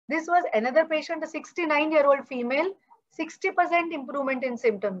 This was another patient, a 69-year-old female, 60% improvement in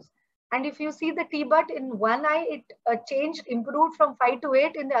symptoms. And if you see the T-BUT in one eye, it changed, improved from 5 to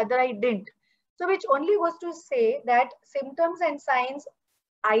 8, in the other eye it didn't. So which only goes to say that symptoms and signs,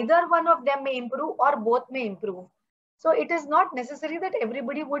 either one of them may improve or both may improve. So it is not necessary that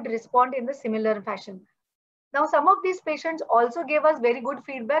everybody would respond in the similar fashion. Now, some of these patients also gave us very good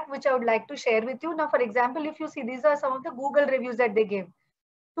feedback, which I would like to share with you. Now, for example, if you see, these are some of the Google reviews that they gave.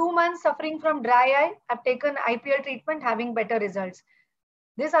 2 months suffering from dry eye, have taken IPL treatment, having better results.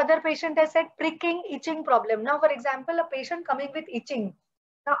 This other patient has said pricking, itching problem. Now, for example, a patient coming with itching.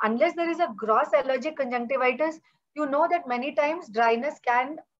 Now, unless there is a gross allergic conjunctivitis, you know that many times dryness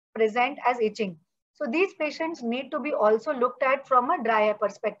can present as itching. So these patients need to be also looked at from a dry eye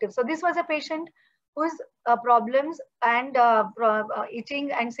perspective. So this was a patient whose problems and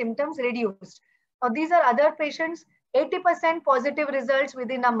itching and symptoms reduced. Now these are other patients, 80% positive results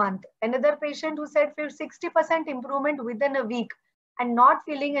within a month. Another patient who said 60% improvement within a week and not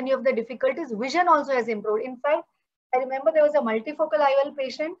feeling any of the difficulties. Vision also has improved. In fact, I remember there was a multifocal IOL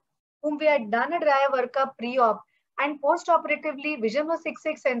patient whom we had done a dry eye workup pre-op, and post-operatively vision was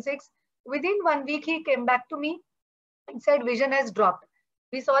 6/6 and 6. Within 1 week, he came back to me and said vision has dropped.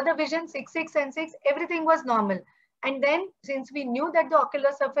 We saw the vision 6/6 and 6, everything was normal. And then since we knew that the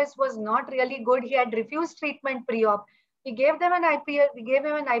ocular surface was not really good, he had refused treatment pre-op. We gave him an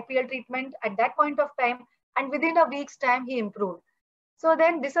IPL treatment at that point of time, and within a week's time, he improved. So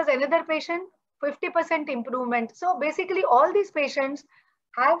then this is another patient, 50% improvement. So basically all these patients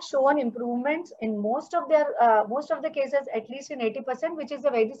have shown improvements in most of the cases, at least in 80%, which is a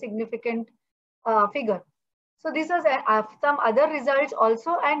very significant figure. So this is some other results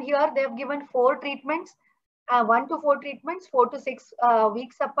also, and here they have given 4 treatments, 1 to 4 treatments, 4 to 6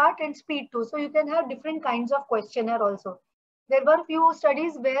 weeks apart, and speed 2. So you can have different kinds of questionnaire also. There were few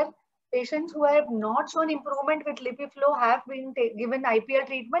studies where patients who have not shown improvement with LipiFlow have been given IPL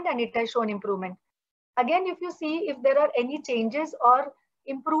treatment and it has shown improvement. Again, if you see if there are any changes or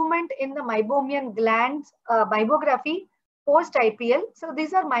improvement in the Meibomian glands meibography post IPL. So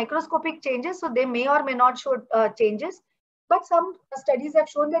these are microscopic changes, so they may or may not show changes. But some studies have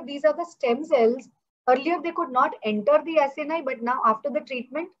shown that these are the stem cells. Earlier they could not enter the acini, but now after the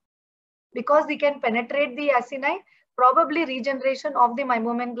treatment, because we can penetrate the acini, probably regeneration of the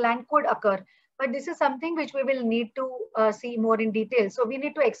Meibomian gland could occur. But this is something which we will need to see more in detail. So we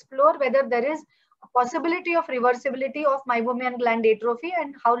need to explore whether there is a possibility of reversibility of Meibomian gland atrophy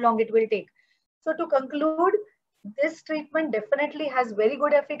and how long it will take. So to conclude, this treatment definitely has very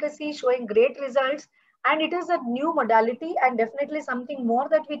good efficacy, showing great results. And it is a new modality and definitely something more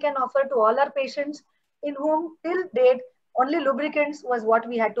that we can offer to all our patients, in whom till date only lubricants was what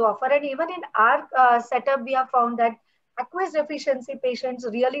we had to offer. And even in our setup, we have found that aqueous deficiency patients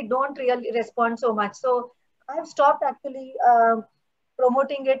don't really respond so much. So I have stopped actually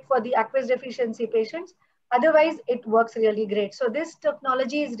promoting it for the aqueous deficiency patients. Otherwise, it works really great. So this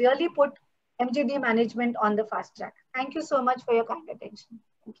technology is really put MGD management on the fast track. Thank you so much for your kind attention.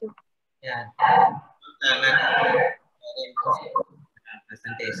 Thank you. Yeah, very interesting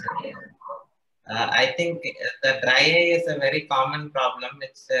presentation. I think the dry eye is a very common problem.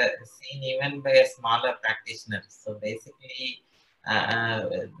 It's seen even by a smaller practitioners. So basically,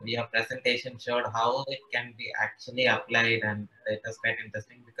 your presentation showed how it can be actually applied, and it was quite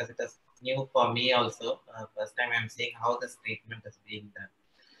interesting because it was new for me also. First time I'm seeing how this treatment is being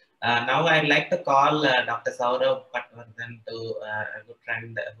done. Now I'd like to call Dr. Saurabh Patwardhan to a good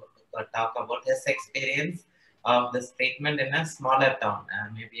friend to talk about his experience of this treatment in a smaller town,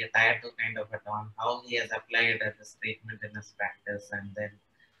 maybe a tier 2 kind of a town, how he has applied this treatment in his practice, and then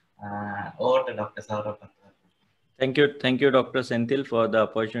over to Dr. Saurabh Patwardhan. Thank you, Dr. Senthil, for the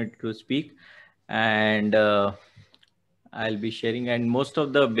opportunity to speak. And I'll be sharing, and most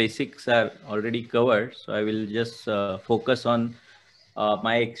of the basics are already covered. So I will just focus on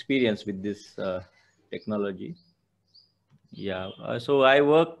my experience with this technology. Yeah, so I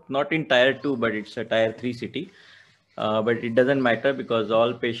work not in tier 2, but it's a tier 3 city. But it doesn't matter because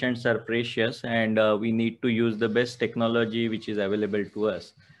all patients are precious, and we need to use the best technology which is available to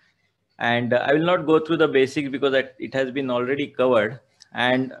us. And I will not go through the basics because it has been already covered.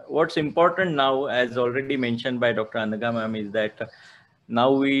 And what's important now, as already mentioned by Dr. Anaga ma'am, is that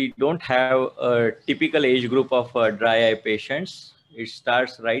now we don't have a typical age group of dry eye patients. It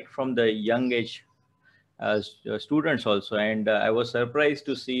starts right from the young age students also. And I was surprised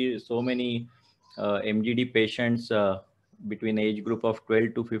to see so many MGD patients between age group of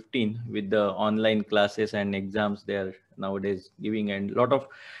 12 to 15 with the online classes and exams they are nowadays giving, and a lot of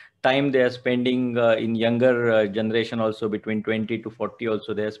time they are spending in younger generation also, between 20 to 40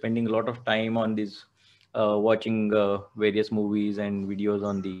 also, they are spending a lot of time on this watching various movies and videos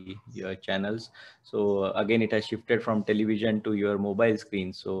on the channels. So again, it has shifted from television to your mobile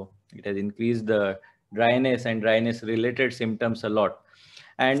screen, so it has increased the dryness and dryness related symptoms a lot.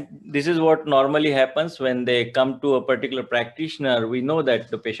 And this is what normally happens when they come to a particular practitioner. We know that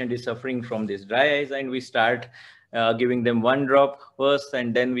the patient is suffering from this dry eyes, and we start giving them one drop first,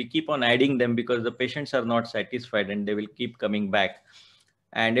 and then we keep on adding them because the patients are not satisfied and they will keep coming back.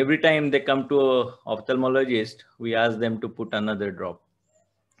 And every time they come to an ophthalmologist, we ask them to put another drop.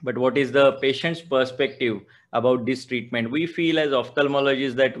 But what is the patient's perspective about this treatment? We feel as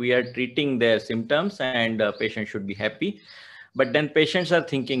ophthalmologists that we are treating their symptoms and patient should be happy. But then patients are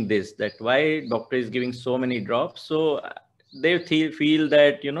thinking this, that why doctor is giving so many drops. So they feel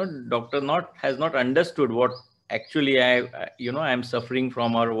that, doctor has not understood what actually I'm suffering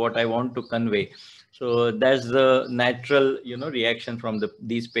from, or what I want to convey. So that's the natural, reaction from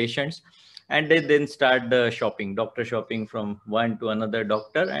these patients. And they then start the doctor shopping from one to another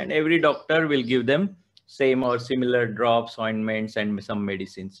doctor, and every doctor will give them same or similar drops, ointments, and some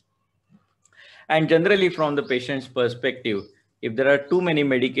medicines. And generally, from the patient's perspective, if there are too many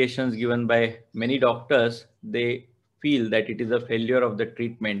medications given by many doctors, they feel that it is a failure of the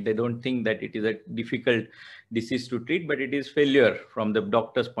treatment. They don't think that it is a difficult disease to treat, but it is failure from the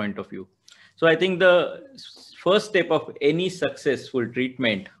doctor's point of view. So I think the first step of any successful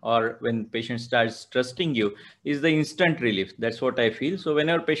treatment, or when patient starts trusting you, is the instant relief. That's what I feel. So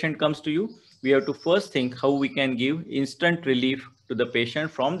whenever patient comes to you, we have to first think how we can give instant relief to the patient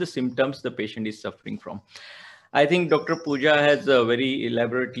from the symptoms the patient is suffering from. I think Dr. Pooja has very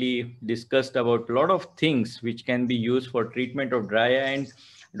elaborately discussed about a lot of things which can be used for treatment of dry eye, and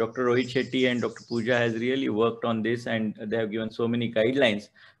Dr. Rohit Shetty and Dr. Pooja has really worked on this, and they have given so many guidelines.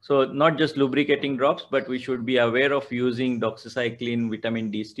 So not just lubricating drops, but we should be aware of using doxycycline,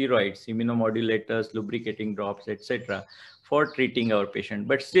 vitamin D steroids, immunomodulators, lubricating drops, etc. for treating our patient.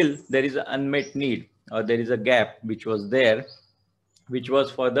 But still there is an unmet need, or there is a gap which was there, which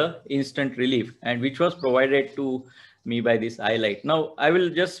was for the instant relief, and which was provided to me by this highlight. Now, I will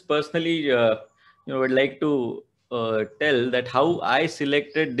just personally, would like to tell that how I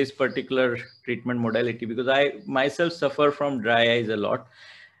selected this particular treatment modality, because I myself suffer from dry eyes a lot.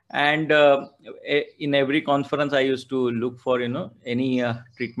 And in every conference, I used to look for, any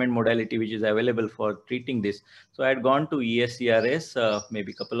treatment modality which is available for treating this. So I had gone to ESCRS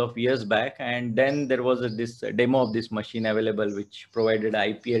maybe a couple of years back, and then there was this demo of this machine available, which provided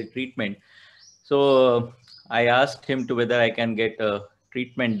IPL treatment. So I asked him to whether I can get a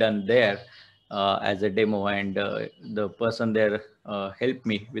treatment done there. as a demo, and the person there helped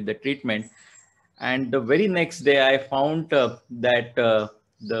me with the treatment. And the very next day, I found that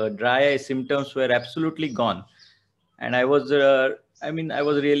the dry eye symptoms were absolutely gone. And I was, I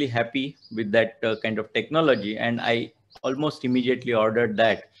was really happy with that kind of technology. And I almost immediately ordered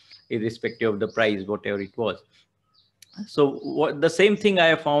that, irrespective of the price, whatever it was. So the same thing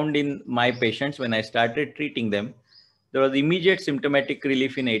I found in my patients when I started treating them. There was immediate symptomatic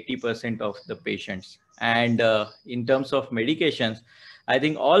relief in 80% of the patients. And in terms of medications, I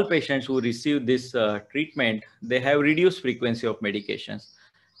think all patients who receive this treatment, they have reduced frequency of medications.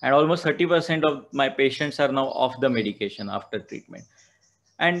 And almost 30% of my patients are now off the medication after treatment.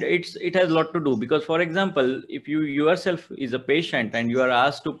 And it has a lot to do, because for example, if you yourself is a patient and you are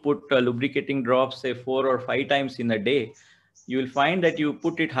asked to put lubricating drops, say 4 or 5 times in a day, you will find that you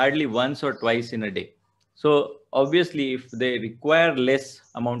put it hardly once or twice in a day. So obviously, if they require less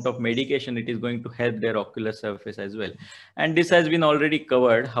amount of medication, it is going to help their ocular surface as well. And this has been already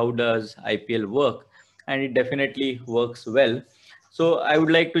covered. How does IPL work? And it definitely works well. So I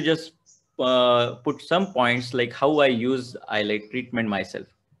would like to just put some points like how I use eyelid treatment myself.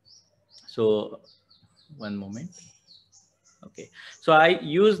 So one moment. Okay, so I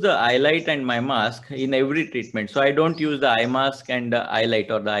use the eyelight and my mask in every treatment. So I don't use the eye mask and the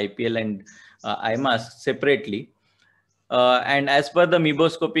eyelight, or the IPL and eye mask separately. And as per the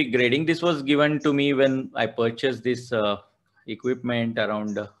Meiboscopic grading, this was given to me when I purchased this equipment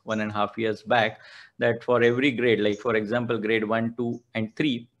around 1.5 years back, that for every grade, like for example, grade 1, 2, and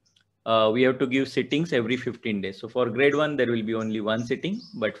 3, we have to give sittings every 15 days. So for grade 1, there will be only 1 sitting,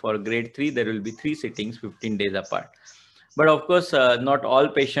 but for grade 3, there will be 3 sittings 15 days apart. But of course, not all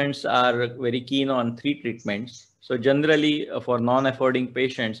patients are very keen on 3 treatments. So generally, for non-affording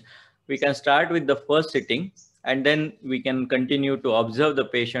patients, we can start with the first sitting, and then we can continue to observe the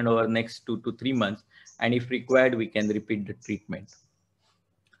patient over the next 2 to 3 months. And if required, we can repeat the treatment.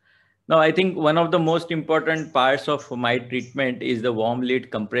 Now, I think one of the most important parts of my treatment is the warm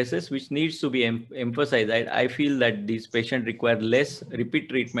lid compresses, which needs to be emphasized. I feel that these patients require less repeat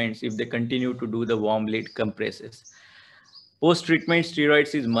treatments if they continue to do the warm lid compresses. Post-treatment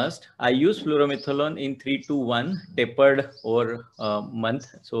steroids is must. I use fluorometholone in 3-to-1 tapered over a month.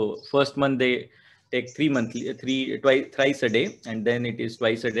 So first month they take thrice a day, and then it is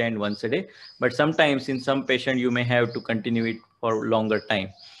twice a day and once a day. But sometimes in some patient, you may have to continue it for longer time.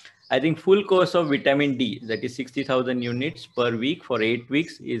 I think full course of vitamin D, that is 60,000 units per week for 8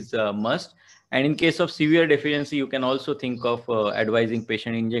 weeks, is a must. And in case of severe deficiency, you can also think of advising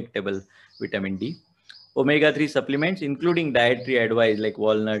patient injectable vitamin D. Omega-3 supplements, including dietary advice like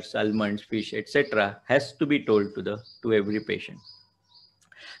walnuts, almonds, fish, etc., has to be told to every patient.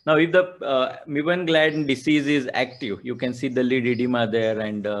 Now, if the Meibomian gland disease is active, you can see the lid edema there,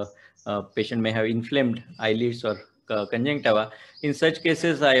 and patient may have inflamed eyelids or conjunctiva. In such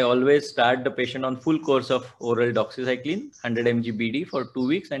cases, I always start the patient on full course of oral doxycycline, 100 mg BD for 2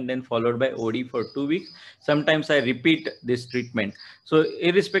 weeks, and then followed by OD for 2 weeks. Sometimes I repeat this treatment. So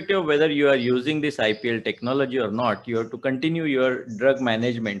irrespective of whether you are using this IPL technology or not, you have to continue your drug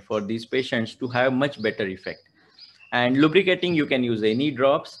management for these patients to have much better effect. And lubricating, you can use any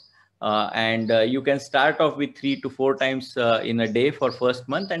drops. And you can start off with 3 to 4 times in a day for first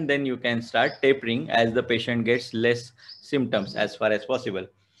month, and then you can start tapering as the patient gets less symptoms as far as possible.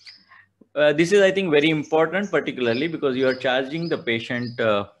 This is, I think, very important, particularly because you are charging the patient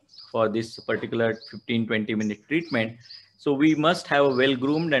for this particular 15-20 minute treatment. So we must have a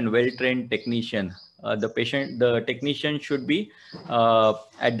well-groomed and well-trained technician. The technician should be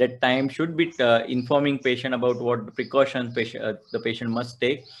at that time should be informing patient about what the precautions the patient must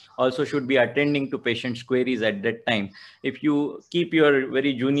take. Also should be attending to patient's queries at that time. If you keep your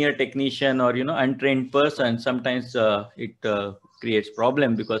very junior technician or untrained person, sometimes it creates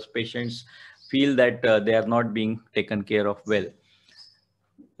problem, because patients feel that they are not being taken care of well.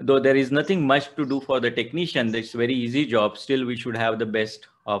 Though there is nothing much to do for the technician, it's a very easy job. Still, we should have the best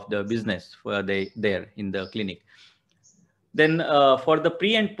of the business for there in the clinic. Then for the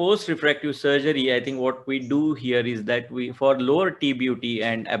pre and post refractive surgery, I think what we do here is that for lower T-beauty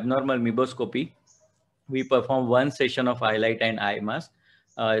and abnormal meiboscopy, we perform 1 session of highlight and eye mask,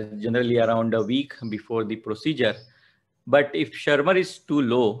 generally around a week before the procedure. But if Shermer is too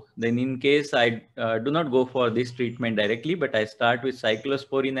low, then in case I do not go for this treatment directly, but I start with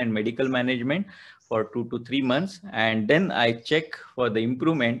cyclosporine and medical management for 2 to 3 months. And then I check for the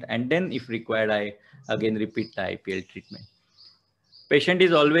improvement. And then if required, I again repeat the IPL treatment. Patient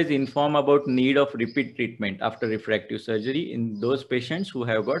is always informed about need of repeat treatment after refractive surgery in those patients who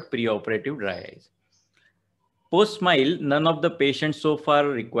have got preoperative dry eyes. Post-SMILE, none of the patients so far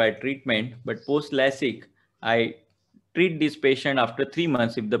require treatment, but post-LASIK, I treat this patient after 3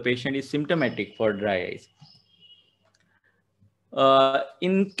 months if the patient is symptomatic for dry eyes.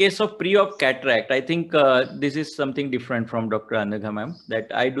 In case of pre-op cataract, I think this is something different from Dr. Anagha ma'am,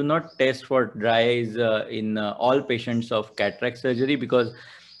 that I do not test for dry eyes in all patients of cataract surgery, because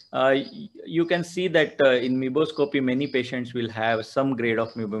you can see that in meiboscopy, many patients will have some grade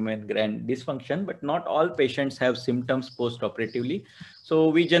of Meibomian gland dysfunction, but not all patients have symptoms post-operatively. So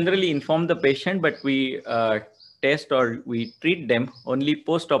we generally inform the patient, but we test or we treat them only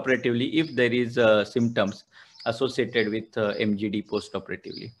post-operatively if there is symptoms associated with MGD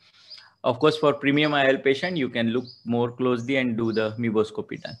post-operatively. Of course, for premium IL patient, you can look more closely and do the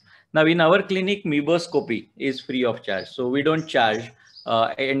meiboscopy done. Now, in our clinic, meiboscopy is free of charge. So we don't charge,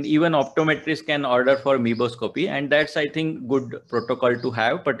 and even optometrists can order for meiboscopy. And that's, I think, good protocol to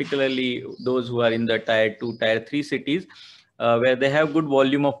have, particularly those who are in the tier 2, tier 3 cities, where they have good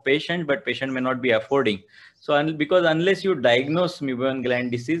volume of patients, but patient may not be affording. So because unless you diagnose Meibomian gland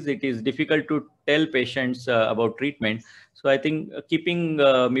disease, it is difficult to tell patients about treatment. So I think keeping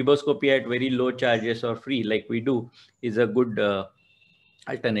meiboscopy at very low charges or free like we do is a good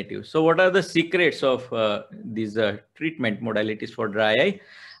alternative. So what are the secrets of these treatment modalities for dry eye?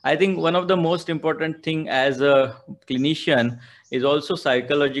 I think one of the most important thing as a clinician is also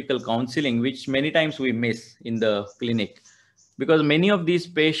psychological counseling, which many times we miss in the clinic. Because many of these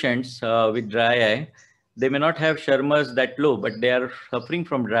patients with dry eye, they may not have Sharmas that low, but they are suffering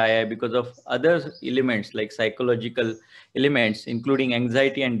from dry eye because of other elements like psychological elements, including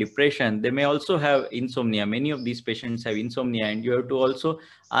anxiety and depression. They may also have insomnia. Many of these patients have insomnia, and you have to also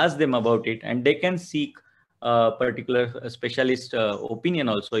ask them about it, and they can seek a particular specialist opinion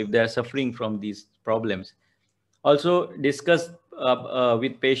also if they are suffering from these problems. Also discuss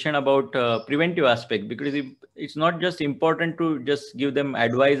with patient about preventive aspect, because it's not just important to just give them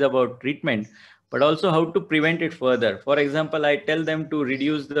advice about treatment, but also how to prevent it further. For example, I tell them to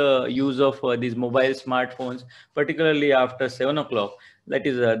reduce the use of these mobile smartphones, particularly after 7 o'clock, that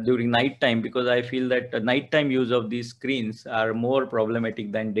is during night time, because I feel that nighttime use of these screens are more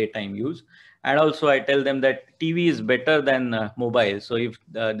problematic than daytime use. And also I tell them that TV is better than mobile. So if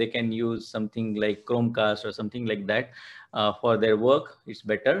they can use something like Chromecast or something like that for their work, it's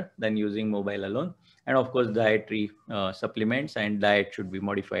better than using mobile alone. And of course, dietary supplements and diet should be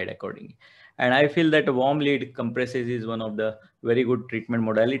modified accordingly. And I feel that warm lead compresses is one of the very good treatment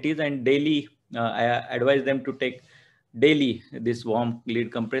modalities, and daily I advise them to take daily this warm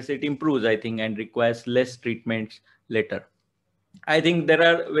lead compress. It improves, I think, and requires less treatments later. I think there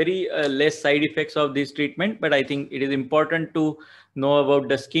are very less side effects of this treatment, but I think it is important to know about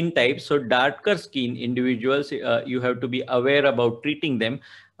the skin types. So darker skin individuals, you have to be aware about treating them.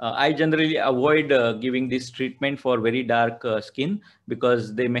 I generally avoid giving this treatment for very dark skin,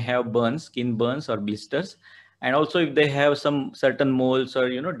 because they may have burns, skin burns or blisters. And also if they have some certain moles or,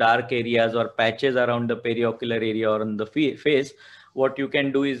 dark areas or patches around the periocular area or on the face, what you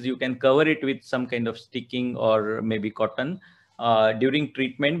can do is you can cover it with some kind of sticking or maybe cotton during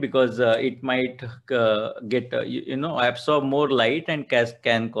treatment, because it might get absorb more light and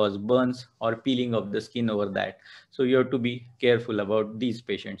can cause burns or peeling of the skin over that. So you have to be careful about these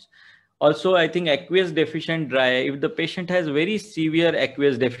patients. Also, I think aqueous deficient dry eye, if the patient has very severe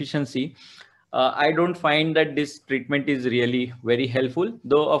aqueous deficiency, I don't find that this treatment is really very helpful,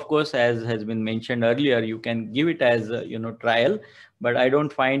 though of course, as has been mentioned earlier, you can give it as trial, but I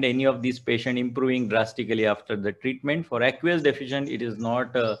don't find any of these patients improving drastically after the treatment. For aqueous deficient, it is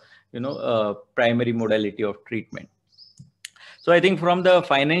not a primary modality of treatment. So I think from the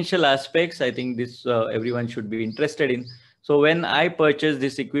financial aspects, I think this everyone should be interested in. So when I purchased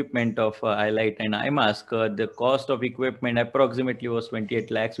this equipment of iLight and iMask, the cost of equipment approximately was 28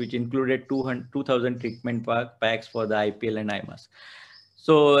 lakhs, which included 2,000 treatment packs for the IPL and iMask.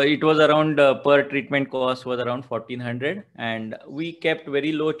 So it was around per treatment cost was around 1,400, and we kept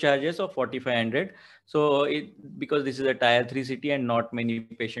very low charges of 4,500. So because this is a tier 3 city and not many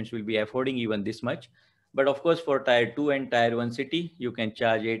patients will be affording even this much. But of course, for tier 2 and tier 1 city, you can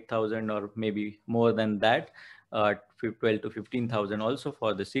charge 8,000 or maybe more than that, 12 to 15,000 also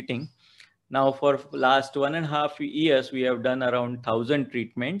for the sitting. Now, for last 1.5 years, we have done around 1,000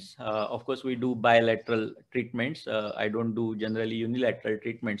 treatments. Of course, we do bilateral treatments. I don't do generally unilateral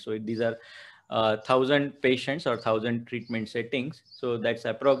treatments. So these are 1,000 patients or 1,000 treatment settings. So that's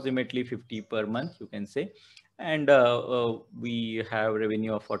approximately 50 per month, you can say. And we have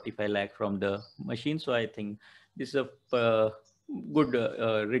revenue of 45 lakh from the machine. So I think this is a good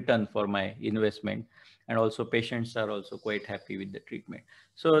return for my investment. And also patients are also quite happy with the treatment.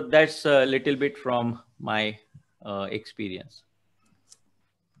 So that's a little bit from my experience.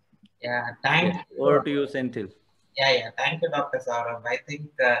 Yeah, thank Yes. you. Over to you, Senthil. Yeah, thank you, Dr. Saurabh. I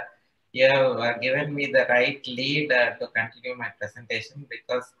think you have given me the right lead to continue my presentation,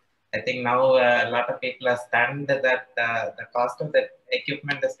 because I think now a lot of people are stunned that the cost of the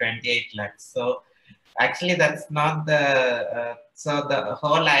equipment is 28 lakhs. So actually, that's not the, so the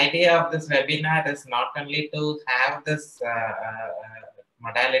whole idea of this webinar is not only to have this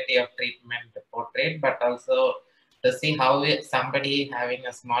modality of treatment portrayed, but also to see how somebody having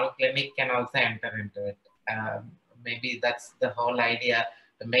a small clinic can also enter into it. Maybe that's the whole idea,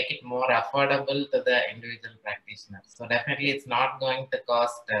 to make it more affordable to the individual practitioner. So definitely it's not going to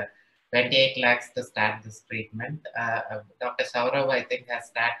cost 28 lakhs to start this treatment. Dr. Saurav, I think, has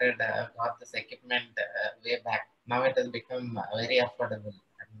started, got this equipment way back. Now it has become very affordable.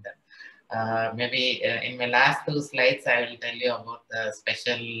 And maybe in my last 2 slides, I will tell you about the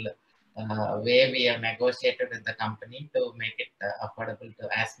special way we have negotiated with the company to make it affordable to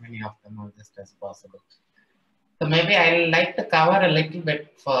as many ophthalmologists as possible. So maybe I would like to cover a little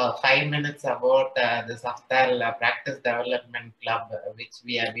bit for 5 minutes about this Ophthall Practice Development Club, which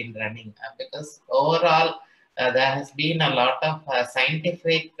we have been running, because overall there has been a lot of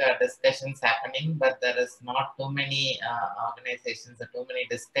scientific discussions happening, but there is not too many organizations or too many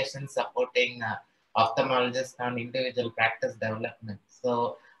discussions supporting ophthalmologists on individual practice development.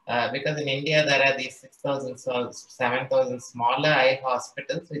 So because in India there are these 6,000, 7,000 smaller eye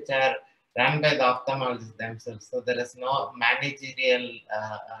hospitals which are run by the ophthalmologists themselves. So there is no managerial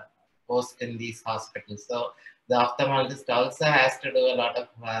post in these hospitals. So the ophthalmologist also has to do a lot of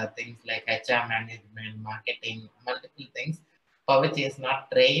things like HR management, marketing, multiple things for which he is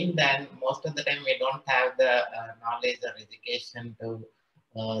not trained, and most of the time we don't have the knowledge or education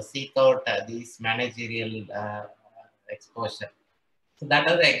to seek out these managerial exposure. So that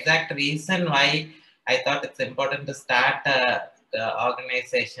was the exact reason why I thought it's important to start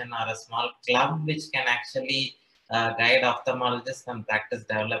organization or a small club which can actually guide ophthalmologists on practice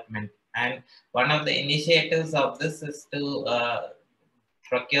development. And one of the initiatives of this is to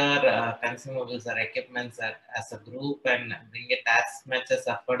procure consumables or equipments as a group and bring it as much as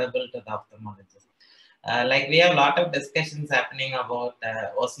affordable to the ophthalmologist. Like we have a lot of discussions happening about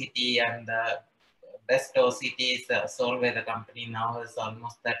OCT, and the best OCT is sold by the company now is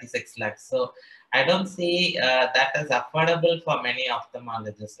almost 36 lakhs. So I don't see that as affordable for many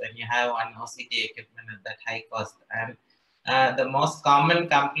ophthalmologists when you have one OCT equipment at that high cost. And the most common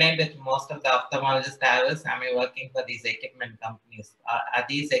complaint which most of the ophthalmologists have is, am I working for these equipment companies? Are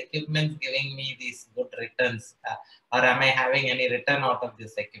these equipments giving me these good returns? Or am I having any return out of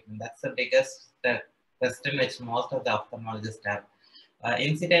this equipment? That's the biggest question which most of the ophthalmologists have.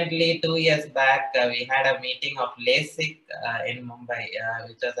 Incidentally, 2 years back, we had a meeting of LASIK in Mumbai,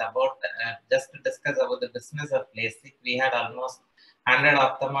 which was about just to discuss about the business of LASIK. We had almost 100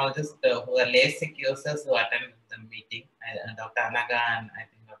 ophthalmologists who are LASIK users who attended the meeting. Dr. Anaga and I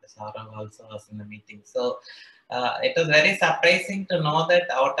think Dr. Saurav also was in the meeting. So it was very surprising to know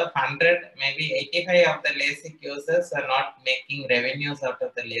that out of 100, maybe 85 of the LASIK users are not making revenues out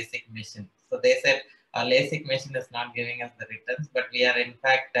of the LASIK mission. So they said, our LASIK machine is not giving us the returns, but we are in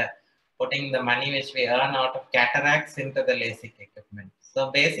fact putting the money which we earn out of cataracts into the LASIK equipment.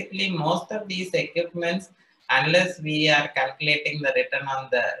 So basically, most of these equipments, unless we are calculating the return on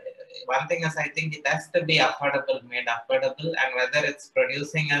the, one thing is, I think it has to be affordable, made affordable, and whether it's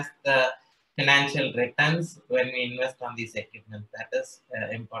producing us the financial returns when we invest on these equipment, that is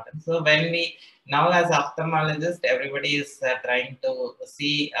important. So when we now as ophthalmologists, everybody is trying to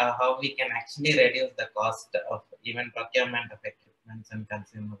see how we can actually reduce the cost of even procurement of equipments and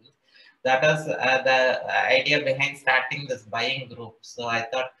consumables. That was the idea behind starting this buying group. So I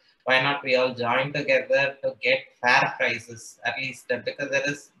thought, why not we all join together to get fair prices, at least because there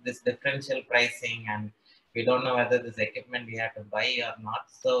is this differential pricing and we don't know whether this equipment we have to buy or not.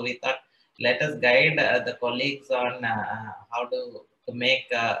 So we thought, let us guide the colleagues on how to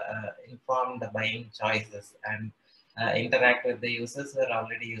make informed buying choices and interact with the users who are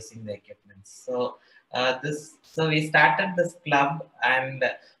already using the equipment. So so we started this club, and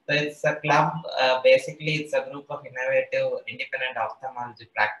so it's a club. Basically, it's a group of innovative independent ophthalmology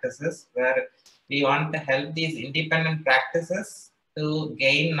practices where we want to help these independent practices to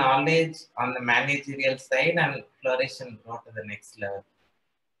gain knowledge on the managerial side and flourish and grow to the next level.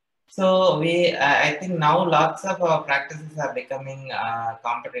 So I think now lots of our practices are becoming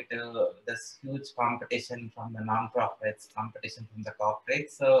competitive. There's huge competition from the non-profits, competition from the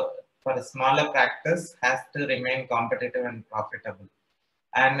corporates. So for a smaller practice has to remain competitive and profitable.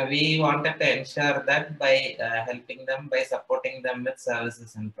 And we wanted to ensure that by helping them, by supporting them with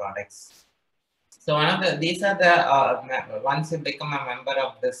services and products. So these are the once you become a member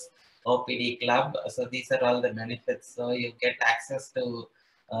of this OPD club, so these are all the benefits. So you get access to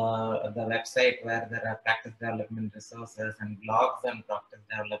the website where there are practice development resources and blogs on practice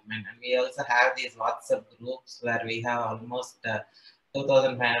development, and we also have these WhatsApp groups where we have almost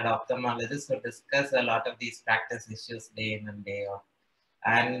 2,500 ophthalmologists who discuss a lot of these practice issues day in and day out.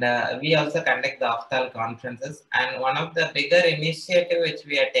 And we also conduct the Ophthall conferences. And one of the bigger initiative which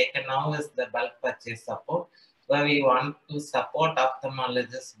we have taken now is the bulk purchase support, where we want to support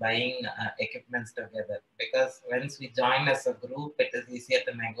ophthalmologists buying equipments together. Because once we join as a group, it is easier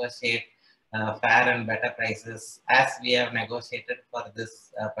to negotiate fair and better prices, as we have negotiated for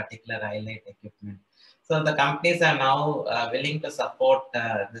this particular highlight equipment. So the companies are now willing to support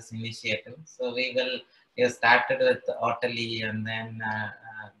this initiative. So we have started with Ophthall, and then the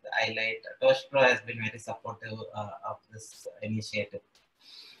highlight. Tosh Pro has been very supportive of this initiative.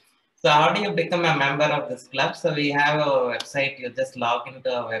 So how do you become a member of this club? So we have a website. You just log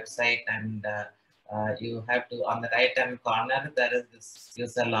into our website, and you have to, on the right hand corner, there is this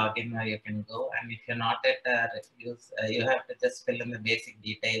user login where you can go. And if you're not at you have to just fill in the basic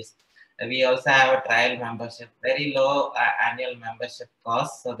details. We also have a trial membership, very low annual membership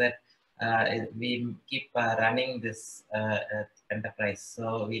cost, so that we keep running this enterprise.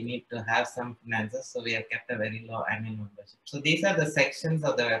 So we need to have some finances. So we have kept a very low annual membership. So these are the sections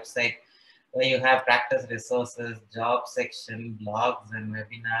of the website where you have practice resources, job section, blogs and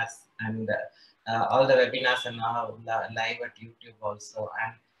webinars, and all the webinars are now live at YouTube also.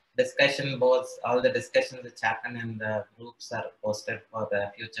 And discussion boards, all the discussions which happen in the groups are posted for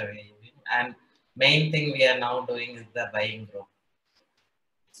the future viewing. And main thing we are now doing is the buying group.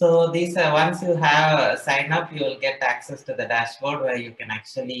 So these are, once you have sign up, you will get access to the dashboard where you can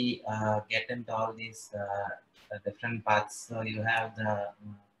actually get into all these different parts. So you have the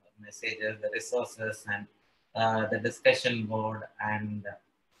messages, the resources, and the discussion board. And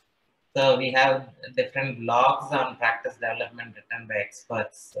so we have different blogs on practice development written by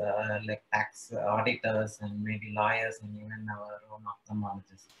experts like tax auditors and maybe lawyers and even our own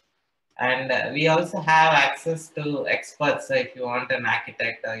ophthalmologists. And we also have access to experts. So if you want an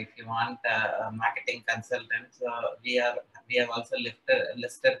architect or if you want a marketing consultant, so we have also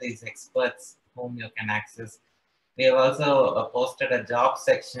listed these experts whom you can access. We have also posted a job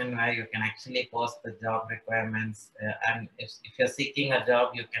section where you can actually post the job requirements. And if you're seeking a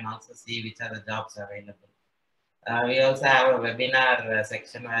job, you can also see which are the jobs available. We also have a webinar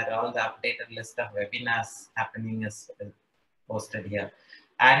section where all the updated list of webinars happening is posted here.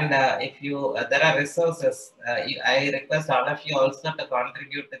 And if you, there are resources, I request all of you also to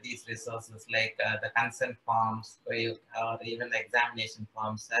contribute to these resources, like the consent forms, or even the examination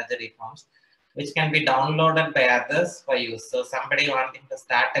forms, surgery forms, which can be downloaded by others for use. So somebody wanting to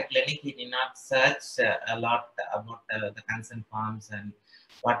start a clinic, he need not search a lot about the consent forms and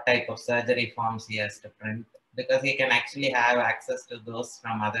what type of surgery forms he has to print, because he can actually have access to those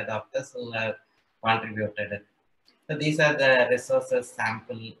from other doctors who have contributed it. So these are the resources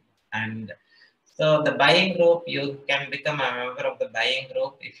sample. And so the buying group, you can become a member of the buying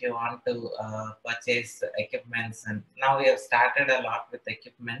group if you want to purchase equipments. And now we have started a lot with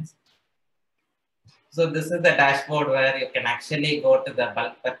equipments. So this is the dashboard where you can actually go to the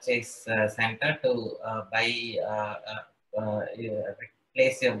bulk purchase center to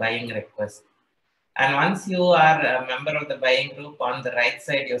place your buying request. And once you are a member of the buying group, on the right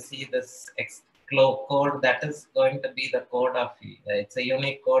side, you see this code that is going to be the code of, it's a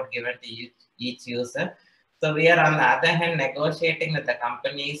unique code given to each user. So we are on the other hand negotiating with the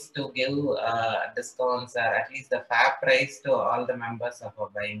companies to give discounts or at least the fair price to all the members of our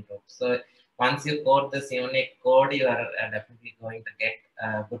buying group. So once you code this unique code, you are definitely going to get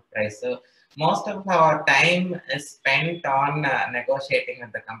a good price. So most of our time is spent on negotiating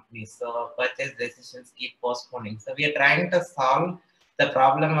with the companies. So purchase decisions keep postponing. So we are trying to solve the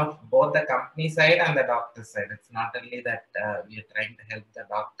problem of both the company side and the doctor side. It's not only that we are trying to help the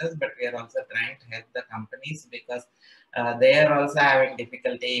doctors, but we are also trying to help the companies, because they are also having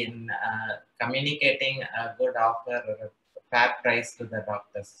difficulty in communicating a good offer or a fair price to the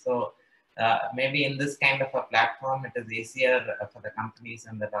doctors. So maybe in this kind of a platform, it is easier for the companies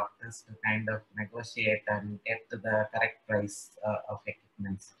and the doctors to kind of negotiate and get to the correct price of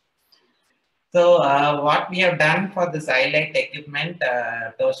equipments. So what we have done for this highlight equipment,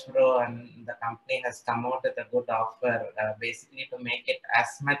 Tosh Pro and the company has come out with a good offer, basically to make it as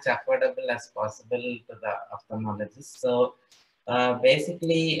much affordable as possible to the ophthalmologists. So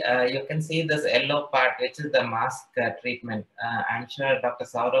basically, you can see this yellow part, which is the mask treatment. I'm sure Dr.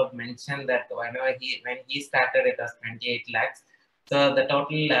 Saurabh mentioned that when he started, it was 28 lakhs. So the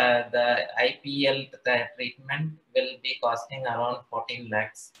total, the IPL the treatment will be costing around 14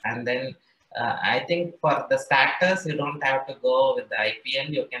 lakhs. And then I think for the starters, you don't have to go with the IPL.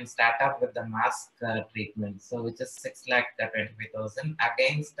 You can start off with the mask treatment. So which is 6 lakh 25,000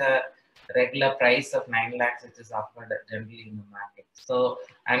 against the regular price of 9 lakhs, which is offered generally in the market. So,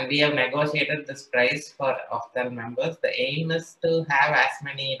 and we have negotiated this price for Ophthal members. The aim is to have as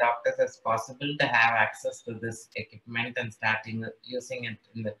many doctors as possible to have access to this equipment and starting using it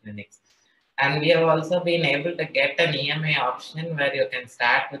in the clinics. And we have also been able to get an EMI option where you can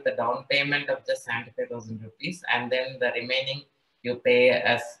start with a down payment of just 75,000 rupees, and then the remaining you pay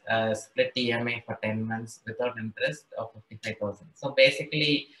as a split EMI for 10 months without interest of 55,000. So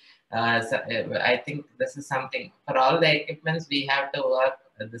basically, I think this is something for all the equipments we have to work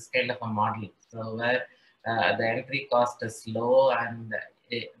this kind of a model. So where the entry cost is low and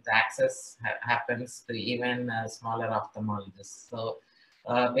the access happens to even smaller ophthalmologists. So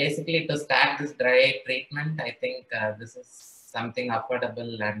basically, to start this dry eye treatment, I think this is something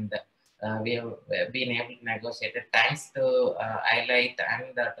affordable, and we have been able to negotiate it. Thanks to iLight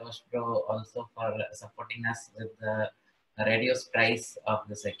and Toast Pro also for supporting us with the reduced price of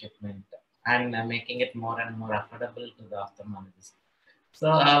this equipment and making it more and more affordable to the ophthalmologist. So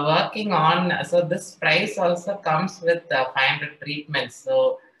working on, so this price also comes with 500 treatments.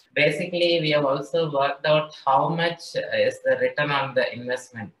 So basically we have also worked out how much is the return on the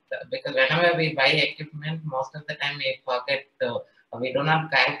investment, because whenever we buy equipment, most of the time we forget to, we do not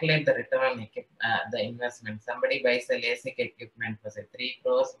calculate the return on the investment. Somebody buys a LASIK equipment for say 3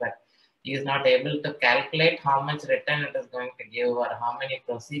 crores, but he is not able to calculate how much return it is going to give or how many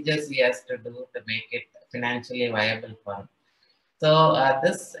procedures he has to do to make it financially viable for him. So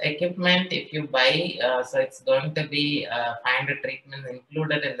this equipment, if you buy, so it's going to be 500 treatments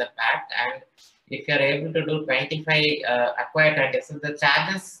included in the pack, and if you're able to do 25 acquired items, so the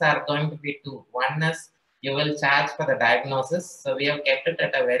charges are going to be two. One is you will charge for the diagnosis. So we have kept it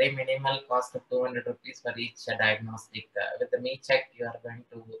at a very minimal cost of 200 rupees for each diagnostic. With the Me Check, you're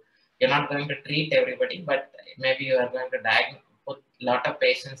not going to treat everybody, but maybe you are going to put a lot of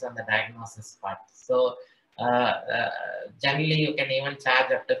patients on the diagnosis part. So generally you can even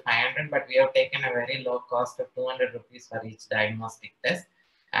charge up to 500, but we have taken a very low cost of 200 rupees for each diagnostic test,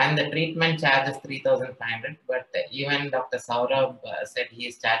 and the treatment charge is 3,500. But even Dr. Saurabh said he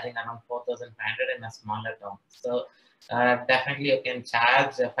is charging around 4,500 in a smaller town. So definitely you can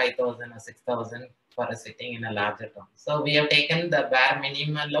charge 5,000 or 6,000 for a sitting in a larger town. So we have taken the bare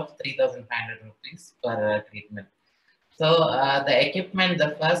minimum of 3,500 rupees per treatment. So the equipment,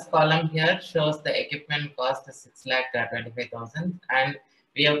 the first column here shows the equipment cost is 6,25,000, and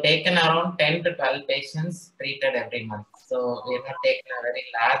we have taken around 10 to 12 patients treated every month. So we have not taken a very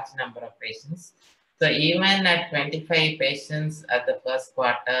large number of patients. So even at 25 patients at the first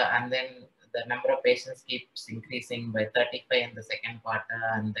quarter, and then the number of patients keeps increasing by 35 in the second quarter,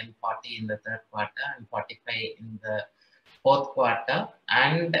 and then 40 in the third quarter, and 45 in the fourth quarter,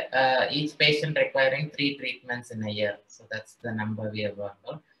 and each patient requiring 3 treatments in a year. So that's the number we have worked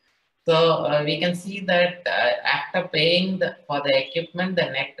out. So we can see that after paying for the equipment, the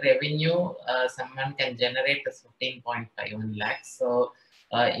net revenue someone can generate is 15.51 lakhs. So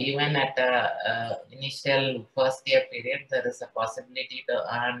even at initial first year period, there is a possibility to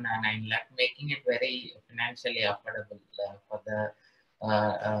earn 9 lakh, making it very financially affordable for the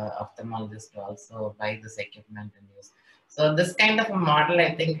ophthalmologist to also buy this equipment and use. So this kind of a model,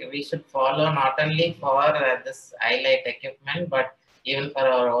 I think we should follow not only for this iLight equipment, but even for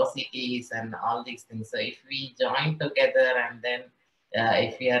our OCTs and all these things. So if we join together and then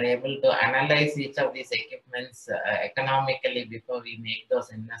if we are able to analyze each of these equipments economically before we make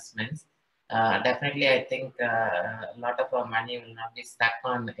those investments, definitely I think a lot of our money will not be stuck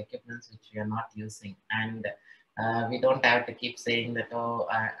on equipments which we are not using. And we don't have to keep saying that, oh,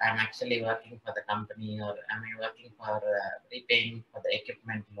 I'm actually working for the company, or am I working for repaying for the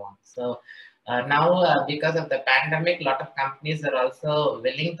equipment loan. So now because of the pandemic, a lot of companies are also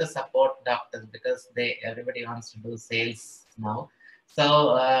willing to support doctors because everybody wants to do sales now.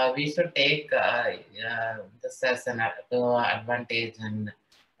 So we should take this as an advantage and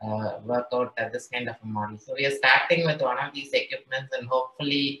work out this kind of a model. So we are starting with one of these equipments, and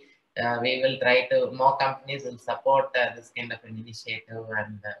hopefully we will try to, more companies will support this kind of an initiative,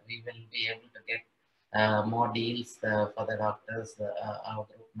 and we will be able to get more deals for the doctors, our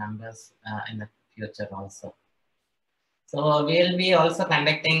group members in the future also. So we will be also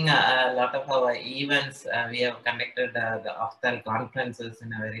conducting a lot of our events. We have conducted the Ophthal conferences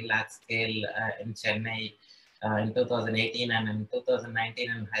in a very large scale in Chennai in 2018 and in 2019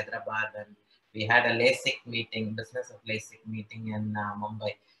 in Hyderabad. And we had a LASIK meeting, business of LASIK meeting in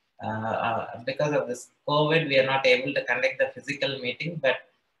Mumbai. Because of this COVID, we are not able to conduct the physical meeting, but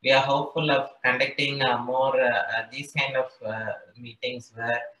we are hopeful of conducting more these kind of meetings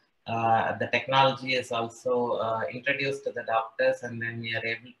where the technology is also introduced to the doctors, and then we are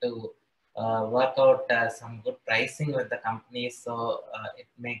able to work out some good pricing with the companies, so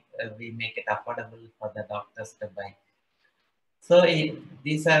we make it affordable for the doctors to buy. So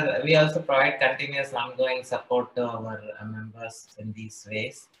we also provide continuous ongoing support to our members in these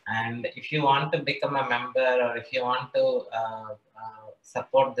ways. And if you want to become a member, or if you want to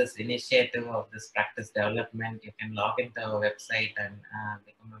support this initiative of this practice development, you can log into our website and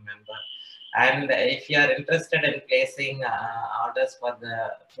become a member. And if you are interested in placing orders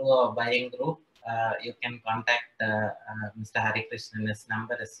through our buying group, you can contact Mr. Hari Krishnan. His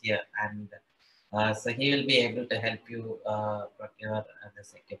number is here, and so he will be able to help you procure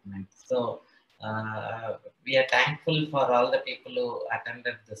this equipment. So we are thankful for all the people who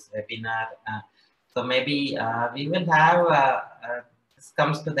attended this webinar. So maybe we will have, this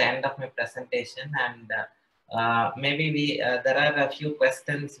comes to the end of my presentation, and maybe there are a few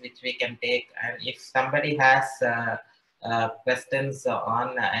questions which we can take, and if somebody has questions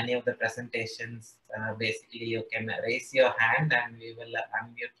on any of the presentations, basically you can raise your hand and we will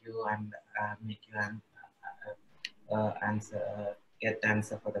unmute you and make you get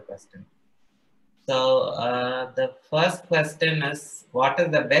answer for the question. So the first question is, what is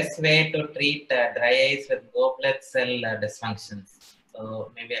the best way to treat dry eyes with goblet cell dysfunctions?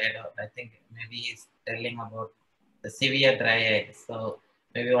 So maybe I think maybe he's telling about the severe dry eyes. So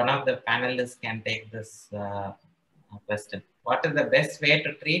maybe one of the panelists can take this question. What is the best way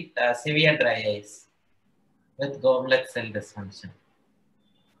to treat severe dry eyes with goblet cell dysfunction?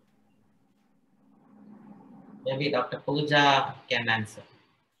 Maybe Dr. Pooja can answer.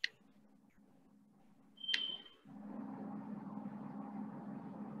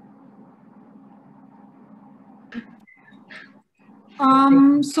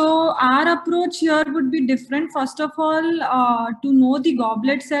 So our approach here would be different. First of all, to know the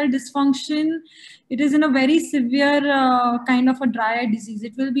goblet cell dysfunction, it is in a very severe kind of a dry eye disease.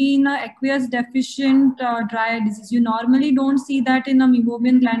 It will be in an aqueous deficient dry eye disease. You normally don't see that in a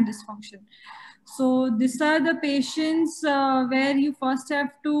Meibomian gland dysfunction. So these are the patients where you first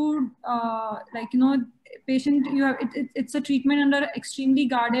have to, patient, it's a treatment under extremely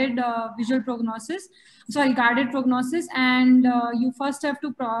guarded guarded prognosis, and you first have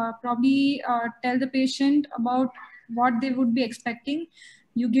to probably tell the patient about what they would be expecting.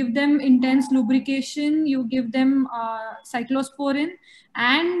 You give them intense lubrication, you give them cyclosporin,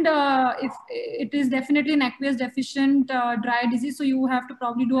 and if it is definitely an aqueous deficient dry disease, so you have to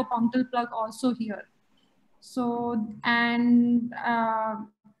probably do a punctal plug also here. So, and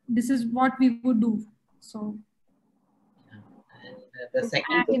this is what we would do. So, the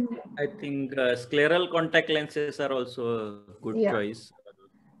second, I think scleral contact lenses are also a good choice.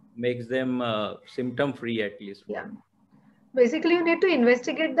 Makes them symptom free at least. Yeah. Basically, you need to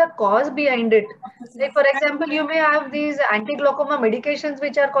investigate the cause behind it. Like, for example, you may have these anti-glaucoma medications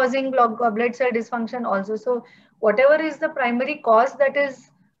which are causing goblet cell dysfunction also. So whatever is the primary cause, that is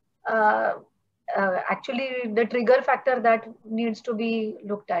actually the trigger factor that needs to be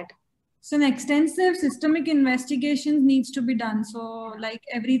looked at. So an extensive systemic investigations needs to be done. So like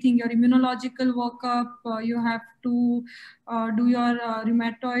everything, your immunological workup, you have to do your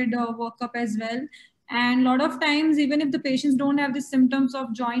rheumatoid workup as well. And a lot of times, even if the patients don't have the symptoms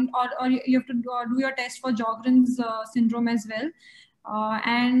of joint, or you have to do your test for Sjogren's syndrome as well.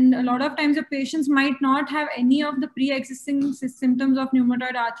 And a lot of times the patients might not have any of the pre-existing symptoms of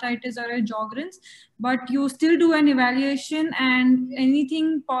rheumatoid arthritis or Sjogren's, but you still do an evaluation, and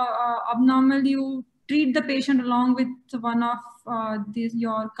anything abnormal, you treat the patient along with one of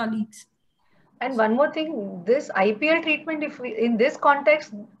your colleagues. And one more thing, this IPL treatment, in this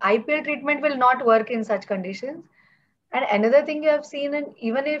context, IPL treatment will not work in such conditions. And another thing you have seen, and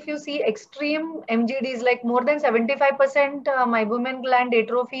even if you see extreme MGDs, like more than 75% Meibomian gland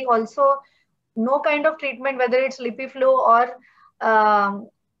atrophy, also no kind of treatment, whether it's LipiFlow or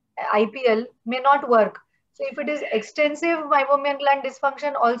IPL, may not work. So if it is extensive Meibomian gland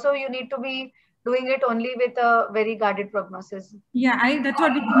dysfunction, also you need to be doing it only with a very guarded prognosis. Yeah, that's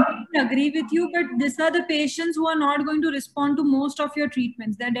what we agree with you, but these are the patients who are not going to respond to most of your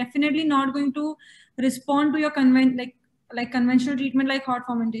treatments. They're definitely not going to respond to your conventional treatment like hot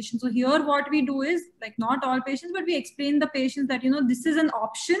fermentation. So here what we do is, like, not all patients, but we explain the patients that, this is an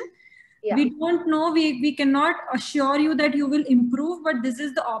option. Yeah. We don't know, we cannot assure you that you will improve, but this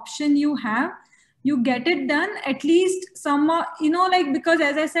is the option you have. you get it done, at least some, like, because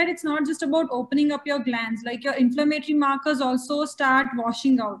as I said, it's not just about opening up your glands, like your inflammatory markers also start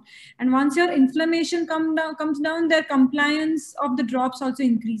washing out. And once your inflammation comes down, their compliance of the drops also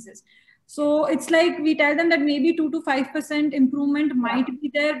increases. So it's like we tell them that maybe 2 to 5% improvement might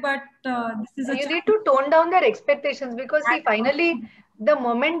be there, but this is you need to tone down their expectations, because see, finally, the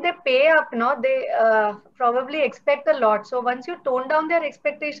moment they pay up, no, they probably expect a lot. So once you tone down their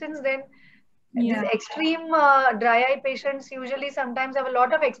expectations, then these extreme dry eye patients usually sometimes have a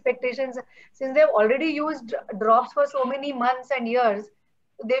lot of expectations, since they've already used drops for so many months and years.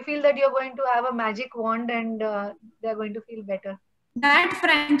 They feel that you're going to have a magic wand and they're going to feel better. That,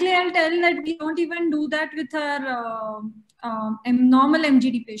 frankly, I'll tell that we don't even do that with our normal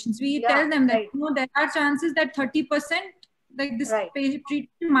MGD patients. We tell them that there are chances that 30% like this treatment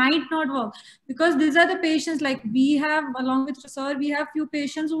might not work, because these are the patients, like we have, along with sir, we have few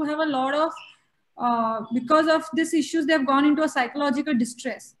patients who have a lot of because of these issues, they have gone into a psychological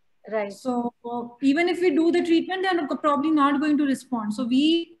distress. Right. So even if we do the treatment, they're probably not going to respond. So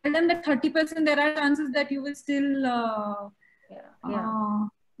we tell them that 30% there are chances that you will still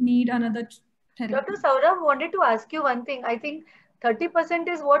need another therapy. Dr. Saurabh, wanted to ask you one thing. I think 30%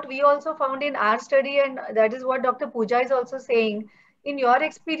 is what we also found in our study, and that is what Dr. Pooja is also saying. In your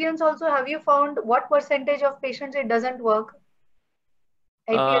experience also, have you found what percentage of patients it doesn't work?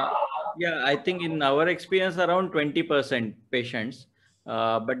 Yeah, I think in our experience around 20% patients.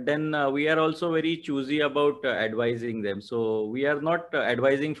 But then we are also very choosy about advising them. So we are not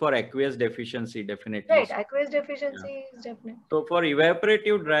advising for aqueous deficiency, definitely. Right, aqueous deficiency is definitely. So for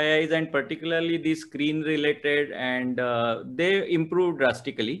evaporative dry eyes, and particularly the screen related, and they improve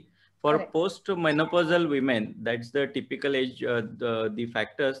drastically. For post-menopausal women, that's the typical age, the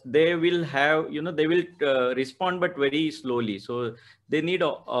factors, they will have, they will respond, but very slowly. So they need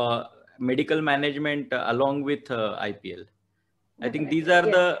medical management along with IPL. I think these are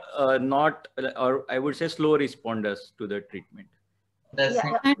the not, or I would say, slow responders to the treatment.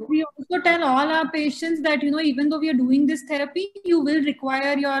 And we also tell all our patients that, even though we are doing this therapy, you will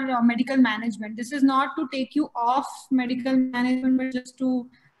require your medical management. This is not to take you off medical management, but just to,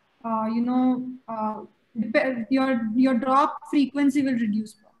 your drop frequency will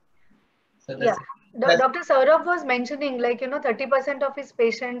reduce. So Dr. Saurabh was mentioning, like, 30% of his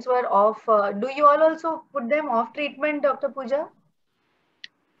patients were off. Do you all also put them off treatment, Dr. Pooja?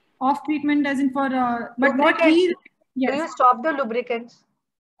 Off treatment as in for, but what he... Yes. Do you stop the lubricants?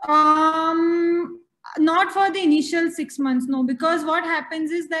 Not for the initial 6 months, no, because what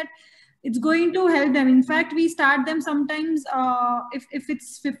happens is that it's going to help them. In fact, we start them sometimes if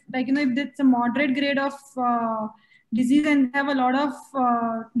it's like, if it's a moderate grade of disease and have a lot of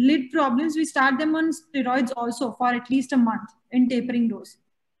lid problems, we start them on steroids also for at least a month in tapering dose.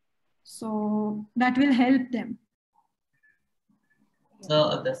 So that will help them.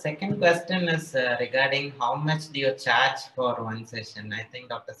 So the second question is regarding how much do you charge for one session? I think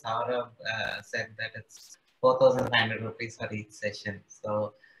Dr. Saurabh said that it's 4,500 rupees for each session.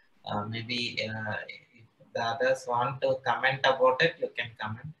 So maybe if the others want to comment about it, you can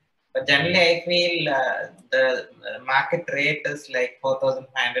comment. But generally, I feel the market rate is like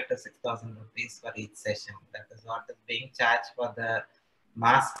 4,500 to 6,000 rupees for each session. That is what is being charged for the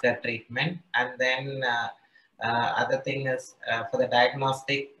mask treatment. And then other thing is for the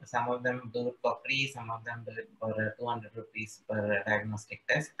diagnostic, some of them do it for free, some of them do it for 200 rupees per diagnostic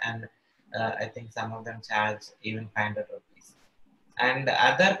test, and I think some of them charge even 500 rupees. And the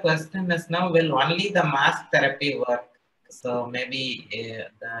other question is now, will only the mask therapy work? So maybe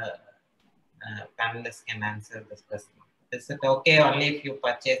the panelists can answer this question. Is it okay only if you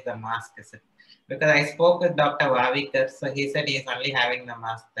purchase the mask? Is it? Because I spoke with Dr. Vavikar, so he said he's only having the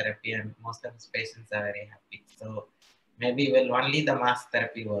mask therapy and most of his patients are very happy. So maybe will only the mask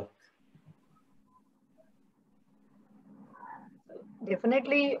therapy work?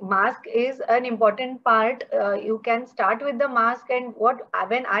 Definitely, mask is an important part. You can start with the mask, and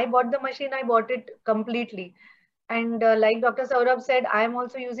when I bought the machine, I bought it completely. And like Dr. Saurabh said, I am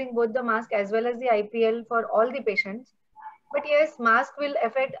also using both the mask as well as the IPL for all the patients. But yes, mask will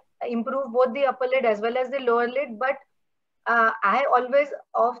improve both the upper lid as well as the lower lid. But I always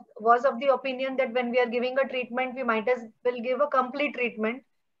was of the opinion that when we are giving a treatment, we might as well give a complete treatment.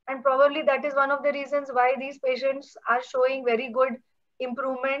 And probably that is one of the reasons why these patients are showing very good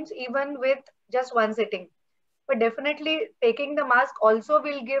improvements even with just one sitting. But definitely taking the mask also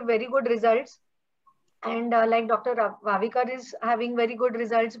will give very good results. And like Dr. Vavikar is having very good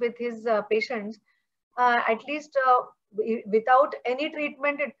results with his patients, at least without any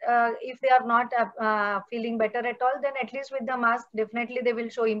treatment, if they are not feeling better at all, then at least with the mask, definitely they will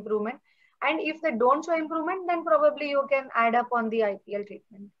show improvement. And if they don't show improvement, then probably you can add up on the IPL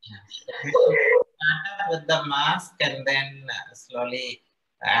treatment. We should start up with the mask and then slowly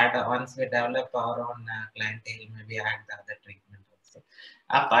add, once we develop our own clientele, maybe add the other treatment also.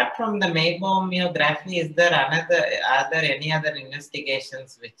 Apart from the meibomiography, are there any other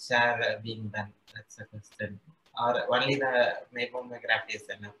investigations which are being done? That's a question. Or only the meibomiography is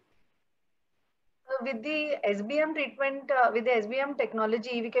enough? With the SBM treatment, with the SBM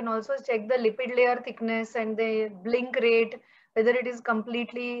technology, we can also check the lipid layer thickness and the blink rate, whether it is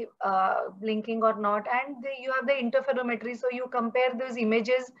completely blinking or not. And you have the interferometry. So you compare those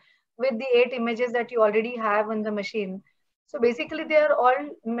images with the 8 images that you already have on the machine. So basically, they are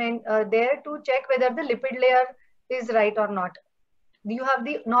all there to check whether the lipid layer is right or not. You have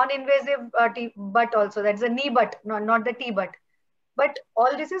the non-invasive butt also. That's a knee butt, not the T butt. But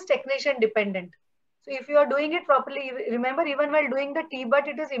all this is technician dependent. So if you are doing it properly, remember, even while doing the T-butt,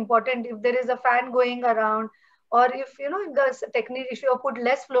 it is important if there is a fan going around, or if, you know, the technique, if you put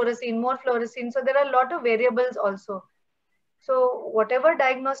less fluorescein, more fluorescein. So there are a lot of variables also. So whatever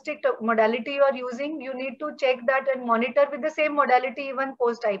diagnostic modality you are using, you need to check that and monitor with the same modality even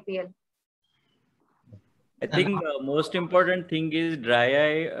post IPL. I think most important thing is dry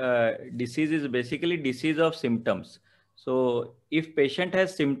eye disease is basically disease of symptoms. So if patient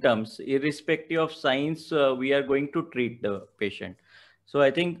has symptoms, irrespective of signs, we are going to treat the patient. So I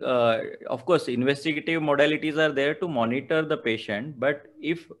think, of course, investigative modalities are there to monitor the patient. But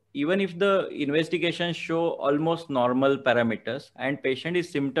even if the investigations show almost normal parameters and patient is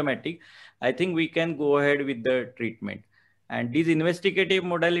symptomatic, I think we can go ahead with the treatment. And these investigative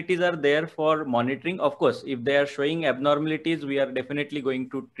modalities are there for monitoring. Of course, if they are showing abnormalities, we are definitely going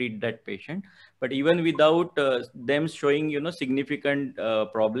to treat that patient. But even without them showing, you know, significant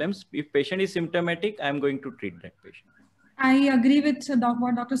problems, if patient is symptomatic, I'm going to treat that patient. I agree with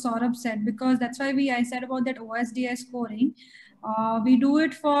what Dr. Saurabh said, because that's why I said about that OSDI scoring. We do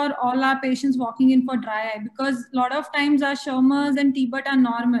it for all our patients walking in for dry eye, because a lot of times our Schirmer's and T-butt are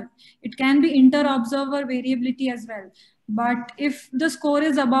normal. It can be inter-observer variability as well. But if the score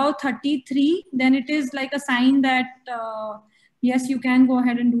is above 33, then it is like a sign that, yes, you can go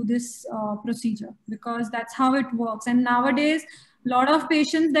ahead and do this procedure, because that's how it works. And nowadays, a lot of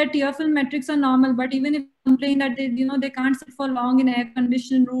patients, their tear film metrics are normal, but even if they complain that they can't sit for long in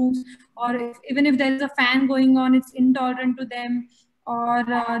air-conditioned rooms, or even if there is a fan going on, it's intolerant to them, or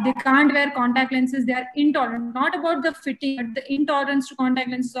they can't wear contact lenses, they are intolerant. Not about the fitting, but the intolerance to contact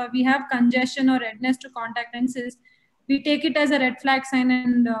lenses, or we have congestion or redness to contact lenses, we take it as a red flag sign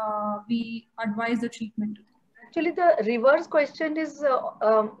and we advise the treatment. Actually, the reverse question is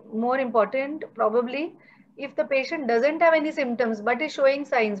more important, probably. If the patient doesn't have any symptoms but is showing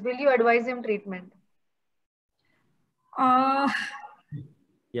signs, will you advise him treatment? Yeah,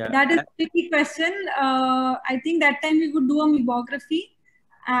 that is a tricky question. I think that time we would do a meibography.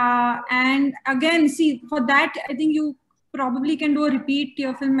 And again, see, for that, I think you probably can do a repeat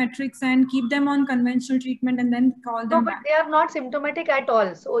tear film metrics and keep them on conventional treatment and then call them back. But they are not symptomatic at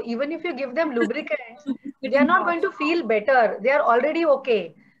all. So even if you give them lubricants, they are not going to feel better. They are already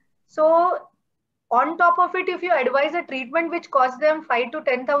okay. So on top of it, if you advise a treatment which costs them 5,000 to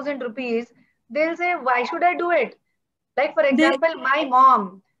 10,000 rupees, they'll say, why should I do it? Like, for example, my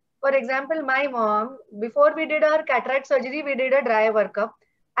mom, before we did her cataract surgery, we did a dry workup,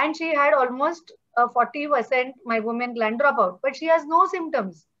 and she had almost a 40% Meibomian gland dropout, but she has no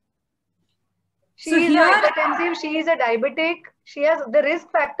symptoms. She is hypertensive, she is a diabetic, she has the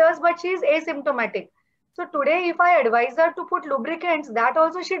risk factors, but she is asymptomatic. So today, if I advise her to put lubricants, that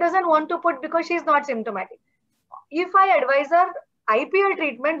also she doesn't want to put because she is not symptomatic. If I advise her IPL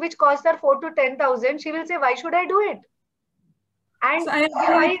treatment, which costs her 4,000 to 10,000, she will say, why should I do it? And so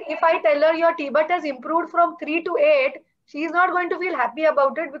if I tell her your T-butt has improved from 3 to 8, she is not going to feel happy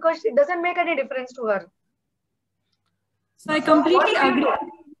about it because it doesn't make any difference to her. So I completely agree.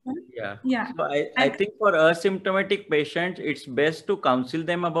 Yeah. So I think for asymptomatic patients, it's best to counsel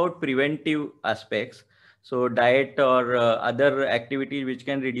them about preventive aspects. So diet or other activities which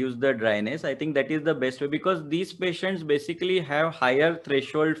can reduce the dryness. I think that is the best way, because these patients basically have higher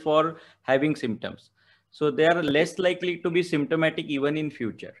threshold for having symptoms. So they are less likely to be symptomatic even in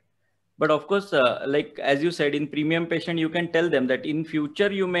future. But of course, like as you said, in premium patient, you can tell them that in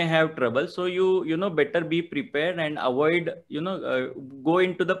future you may have trouble. So you better be prepared and avoid, go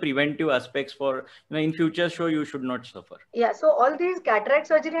into the preventive aspects for, in future, so you should not suffer. Yeah. So all these cataract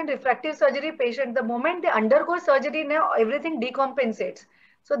surgery and refractive surgery patients, the moment they undergo surgery, now everything decompensates.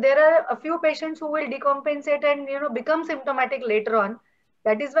 So there are a few patients who will decompensate and, become symptomatic later on.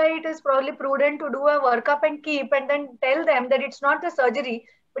 That is why it is probably prudent to do a workup and then tell them that it's not the surgery.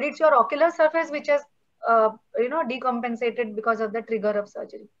 but it's your ocular surface which has decompensated because of the trigger of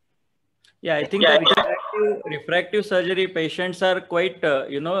surgery. Yeah, I think refractive surgery patients are quite,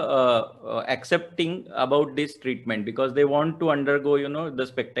 accepting about this treatment because they want to undergo, the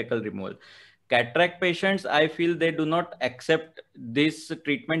spectacle removal. Cataract patients, I feel they do not accept this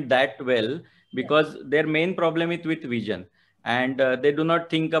treatment that well because their main problem is with vision. And they do not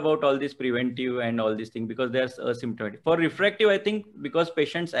think about all this preventive and all these things because they are asymptomatic. For refractive, I think because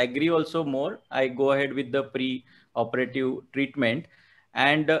patients agree also more, I go ahead with the pre-operative treatment.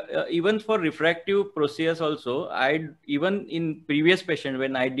 And even for refractive procedures also, I even in previous patient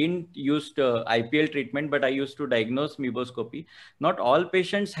when I didn't use IPL treatment, but I used to diagnose meiboscopy, not all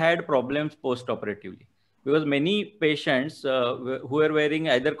patients had problems post-operatively, because many patients who are wearing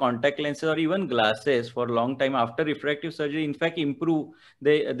either contact lenses or even glasses for a long time after refractive surgery, in fact, improve.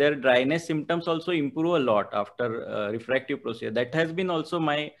 Their dryness symptoms also improve a lot after refractive procedure. That has been also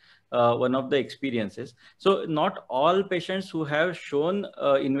my one of the experiences. So not all patients who have shown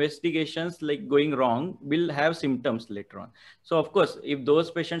investigations like going wrong will have symptoms later on. So of course, if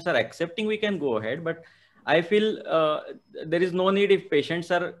those patients are accepting, we can go ahead. But I feel there is no need if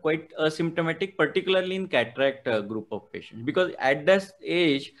patients are quite asymptomatic, particularly in cataract group of patients, because at that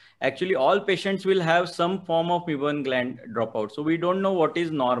age, actually all patients will have some form of Meibomian gland dropout. So we don't know what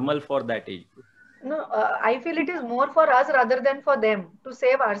is normal for that age group. No, I feel it is more for us rather than for them to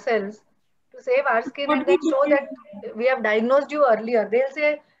save ourselves, to save our skin, and then show that we have diagnosed you earlier. They'll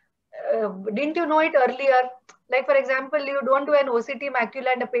say, didn't you know it earlier? Like, for example, you don't do an OCT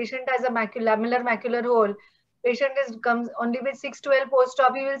macula and a patient has a lamellar macular hole. Patient comes only with 6-12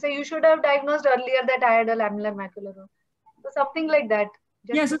 post-op. You will say, you should have diagnosed earlier that I had a lamellar macular hole. So something like that.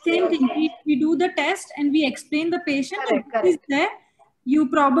 Yeah, so same thing. We do the test and we explain the patient that this is there. You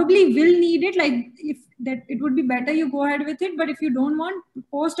probably will need it. Like if that, it would be better you go ahead with it. But if you don't want,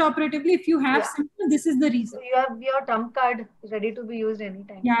 post-operatively, if you have symptoms, this is the reason. So you have your trump card ready to be used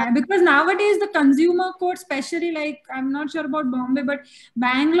anytime. Yeah, because nowadays the consumer code, especially like I'm not sure about Bombay, but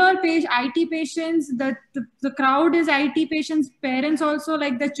Bangalore IT patients, the crowd is IT patients, parents also,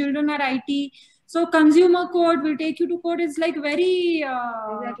 like the children are IT. So consumer code will take you to court. It's like very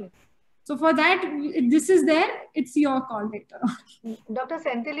exactly. So for that, this is there. It's your call later. Dr.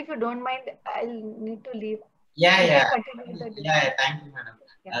 Senthil, if you don't mind, I'll need to leave. Yeah. Thank you,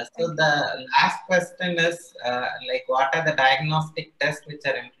 madam. So the last question is like, what are the diagnostic tests which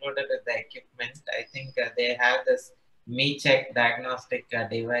are included with the equipment? I think they have this MeCheck diagnostic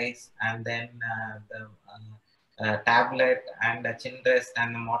device, and then the tablet and the chin rest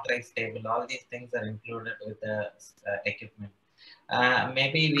and the motorized table. All these things are included with the equipment.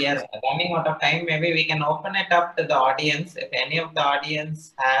 Maybe we are running out of time. Maybe we can open it up to the audience. If any of the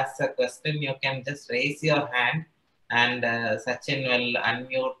audience has a question, you can just raise your hand, and Sachin will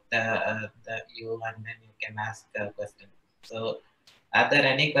unmute you, and then you can ask a question. So, are there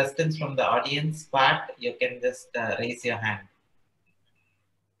any questions from the audience part? You can just raise your hand.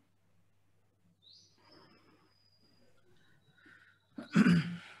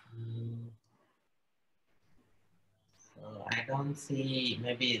 So I don't see.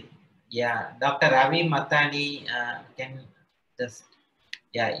 Maybe Dr. Ravi Matani can just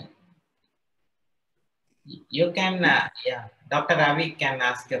you can Dr. Ravi can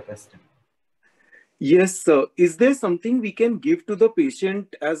ask your question. Yes, sir. Is there something we can give to the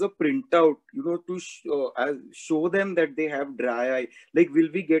patient as a printout, to show them that they have dry eye? Like, will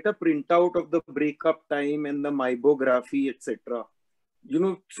we get a printout of the breakup time and the meibography, etc.?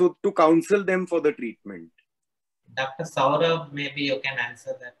 So to counsel them for the treatment. Dr. Saurabh, maybe you can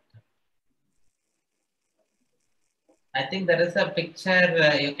answer that. I think there is a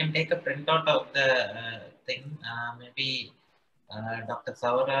picture. You can take a printout of the thing. Maybe Dr.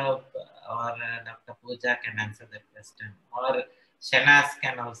 Saurabh or Dr. Pooja can answer the question, or Shanaz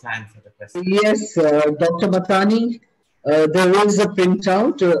can also answer the question. Yes, Dr. Matani, there is a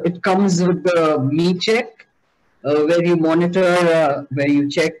printout. It comes with the MeCheck, where you monitor, where you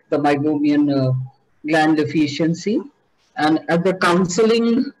check the Meibomian gland efficiency. And at the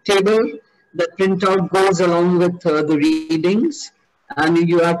counseling table, the printout goes along with the readings, and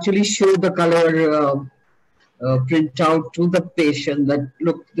you actually show the color printout to the patient that,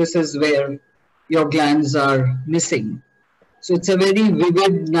 look, this is where your glands are missing. So it's a very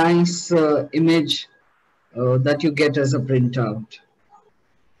vivid, nice image that you get as a printout.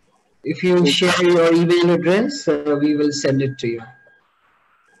 If you share your email address, we will send it to you.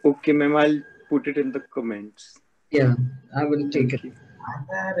 Okay, ma'am, I'll put it in the comments. Yeah, I will take it. Are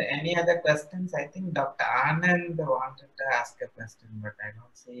there any other questions? I think Dr. Anand wanted to ask a question, but I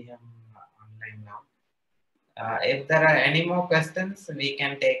don't see him online now. If there are any more questions, we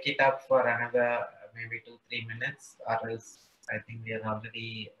can take it up for another maybe 2-3 minutes, or else I think we are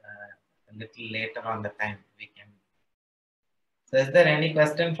already a little later on the time. We can. So, is there any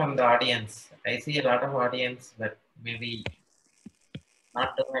question from the audience? I see a lot of audience, but maybe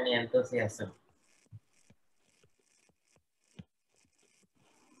not too many enthusiasm.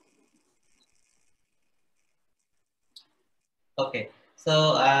 Okay,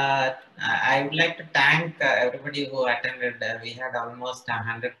 so I would like to thank everybody who attended. We had almost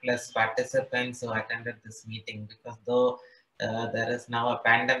 100+ participants who attended this meeting, because though there is now a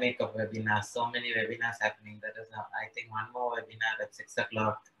pandemic of webinars, so many webinars happening. There is, I think, one more webinar at 6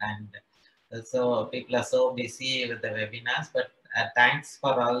 o'clock, and so people are so busy with the webinars. But thanks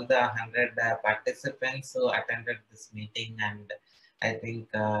for all the 100 participants who attended this meeting, and I think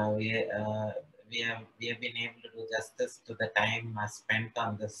we have been able to do justice to the time spent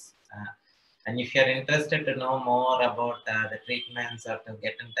on this. And if you're interested to know more about the treatments or to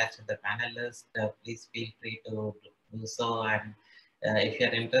get in touch with the panelists, please feel free to do so. And if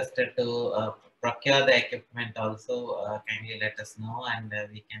you're interested to procure the equipment also, kindly let us know, and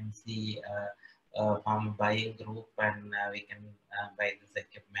we can see from buying group, and we can buy this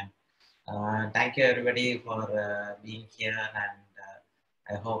equipment. Thank you everybody for being here, and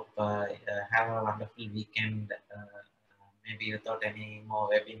I hope have a wonderful weekend, maybe without any more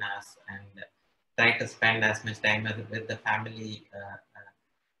webinars, and try to spend as much time with the family,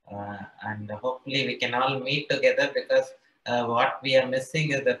 and hopefully we can all meet together, because what we are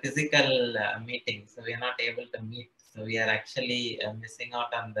missing is the physical meeting. So we are not able to meet. So we are actually missing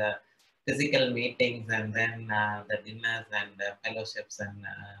out on the physical meetings, and then the dinners and fellowships, and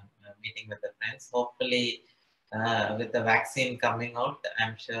meeting with the friends. Hopefully, with the vaccine coming out,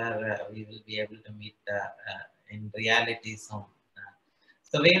 I'm sure we will be able to meet in reality soon.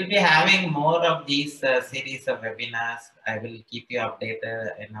 So we will be having more of these series of webinars. I will keep you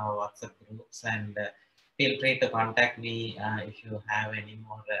updated in our WhatsApp groups, and feel free to contact me if you have any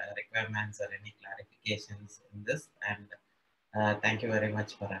more requirements or any clarifications in this. And thank you very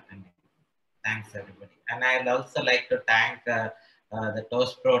much for attending. Thanks everybody. And I'd also like to thank the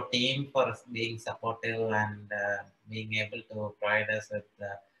Toast Pro team for being supportive, and being able to provide us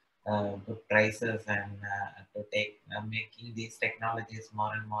with good prices, and to take making these technologies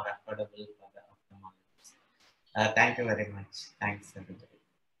more and more affordable for the ophthalmologists. Thank you very much. Thanks everybody.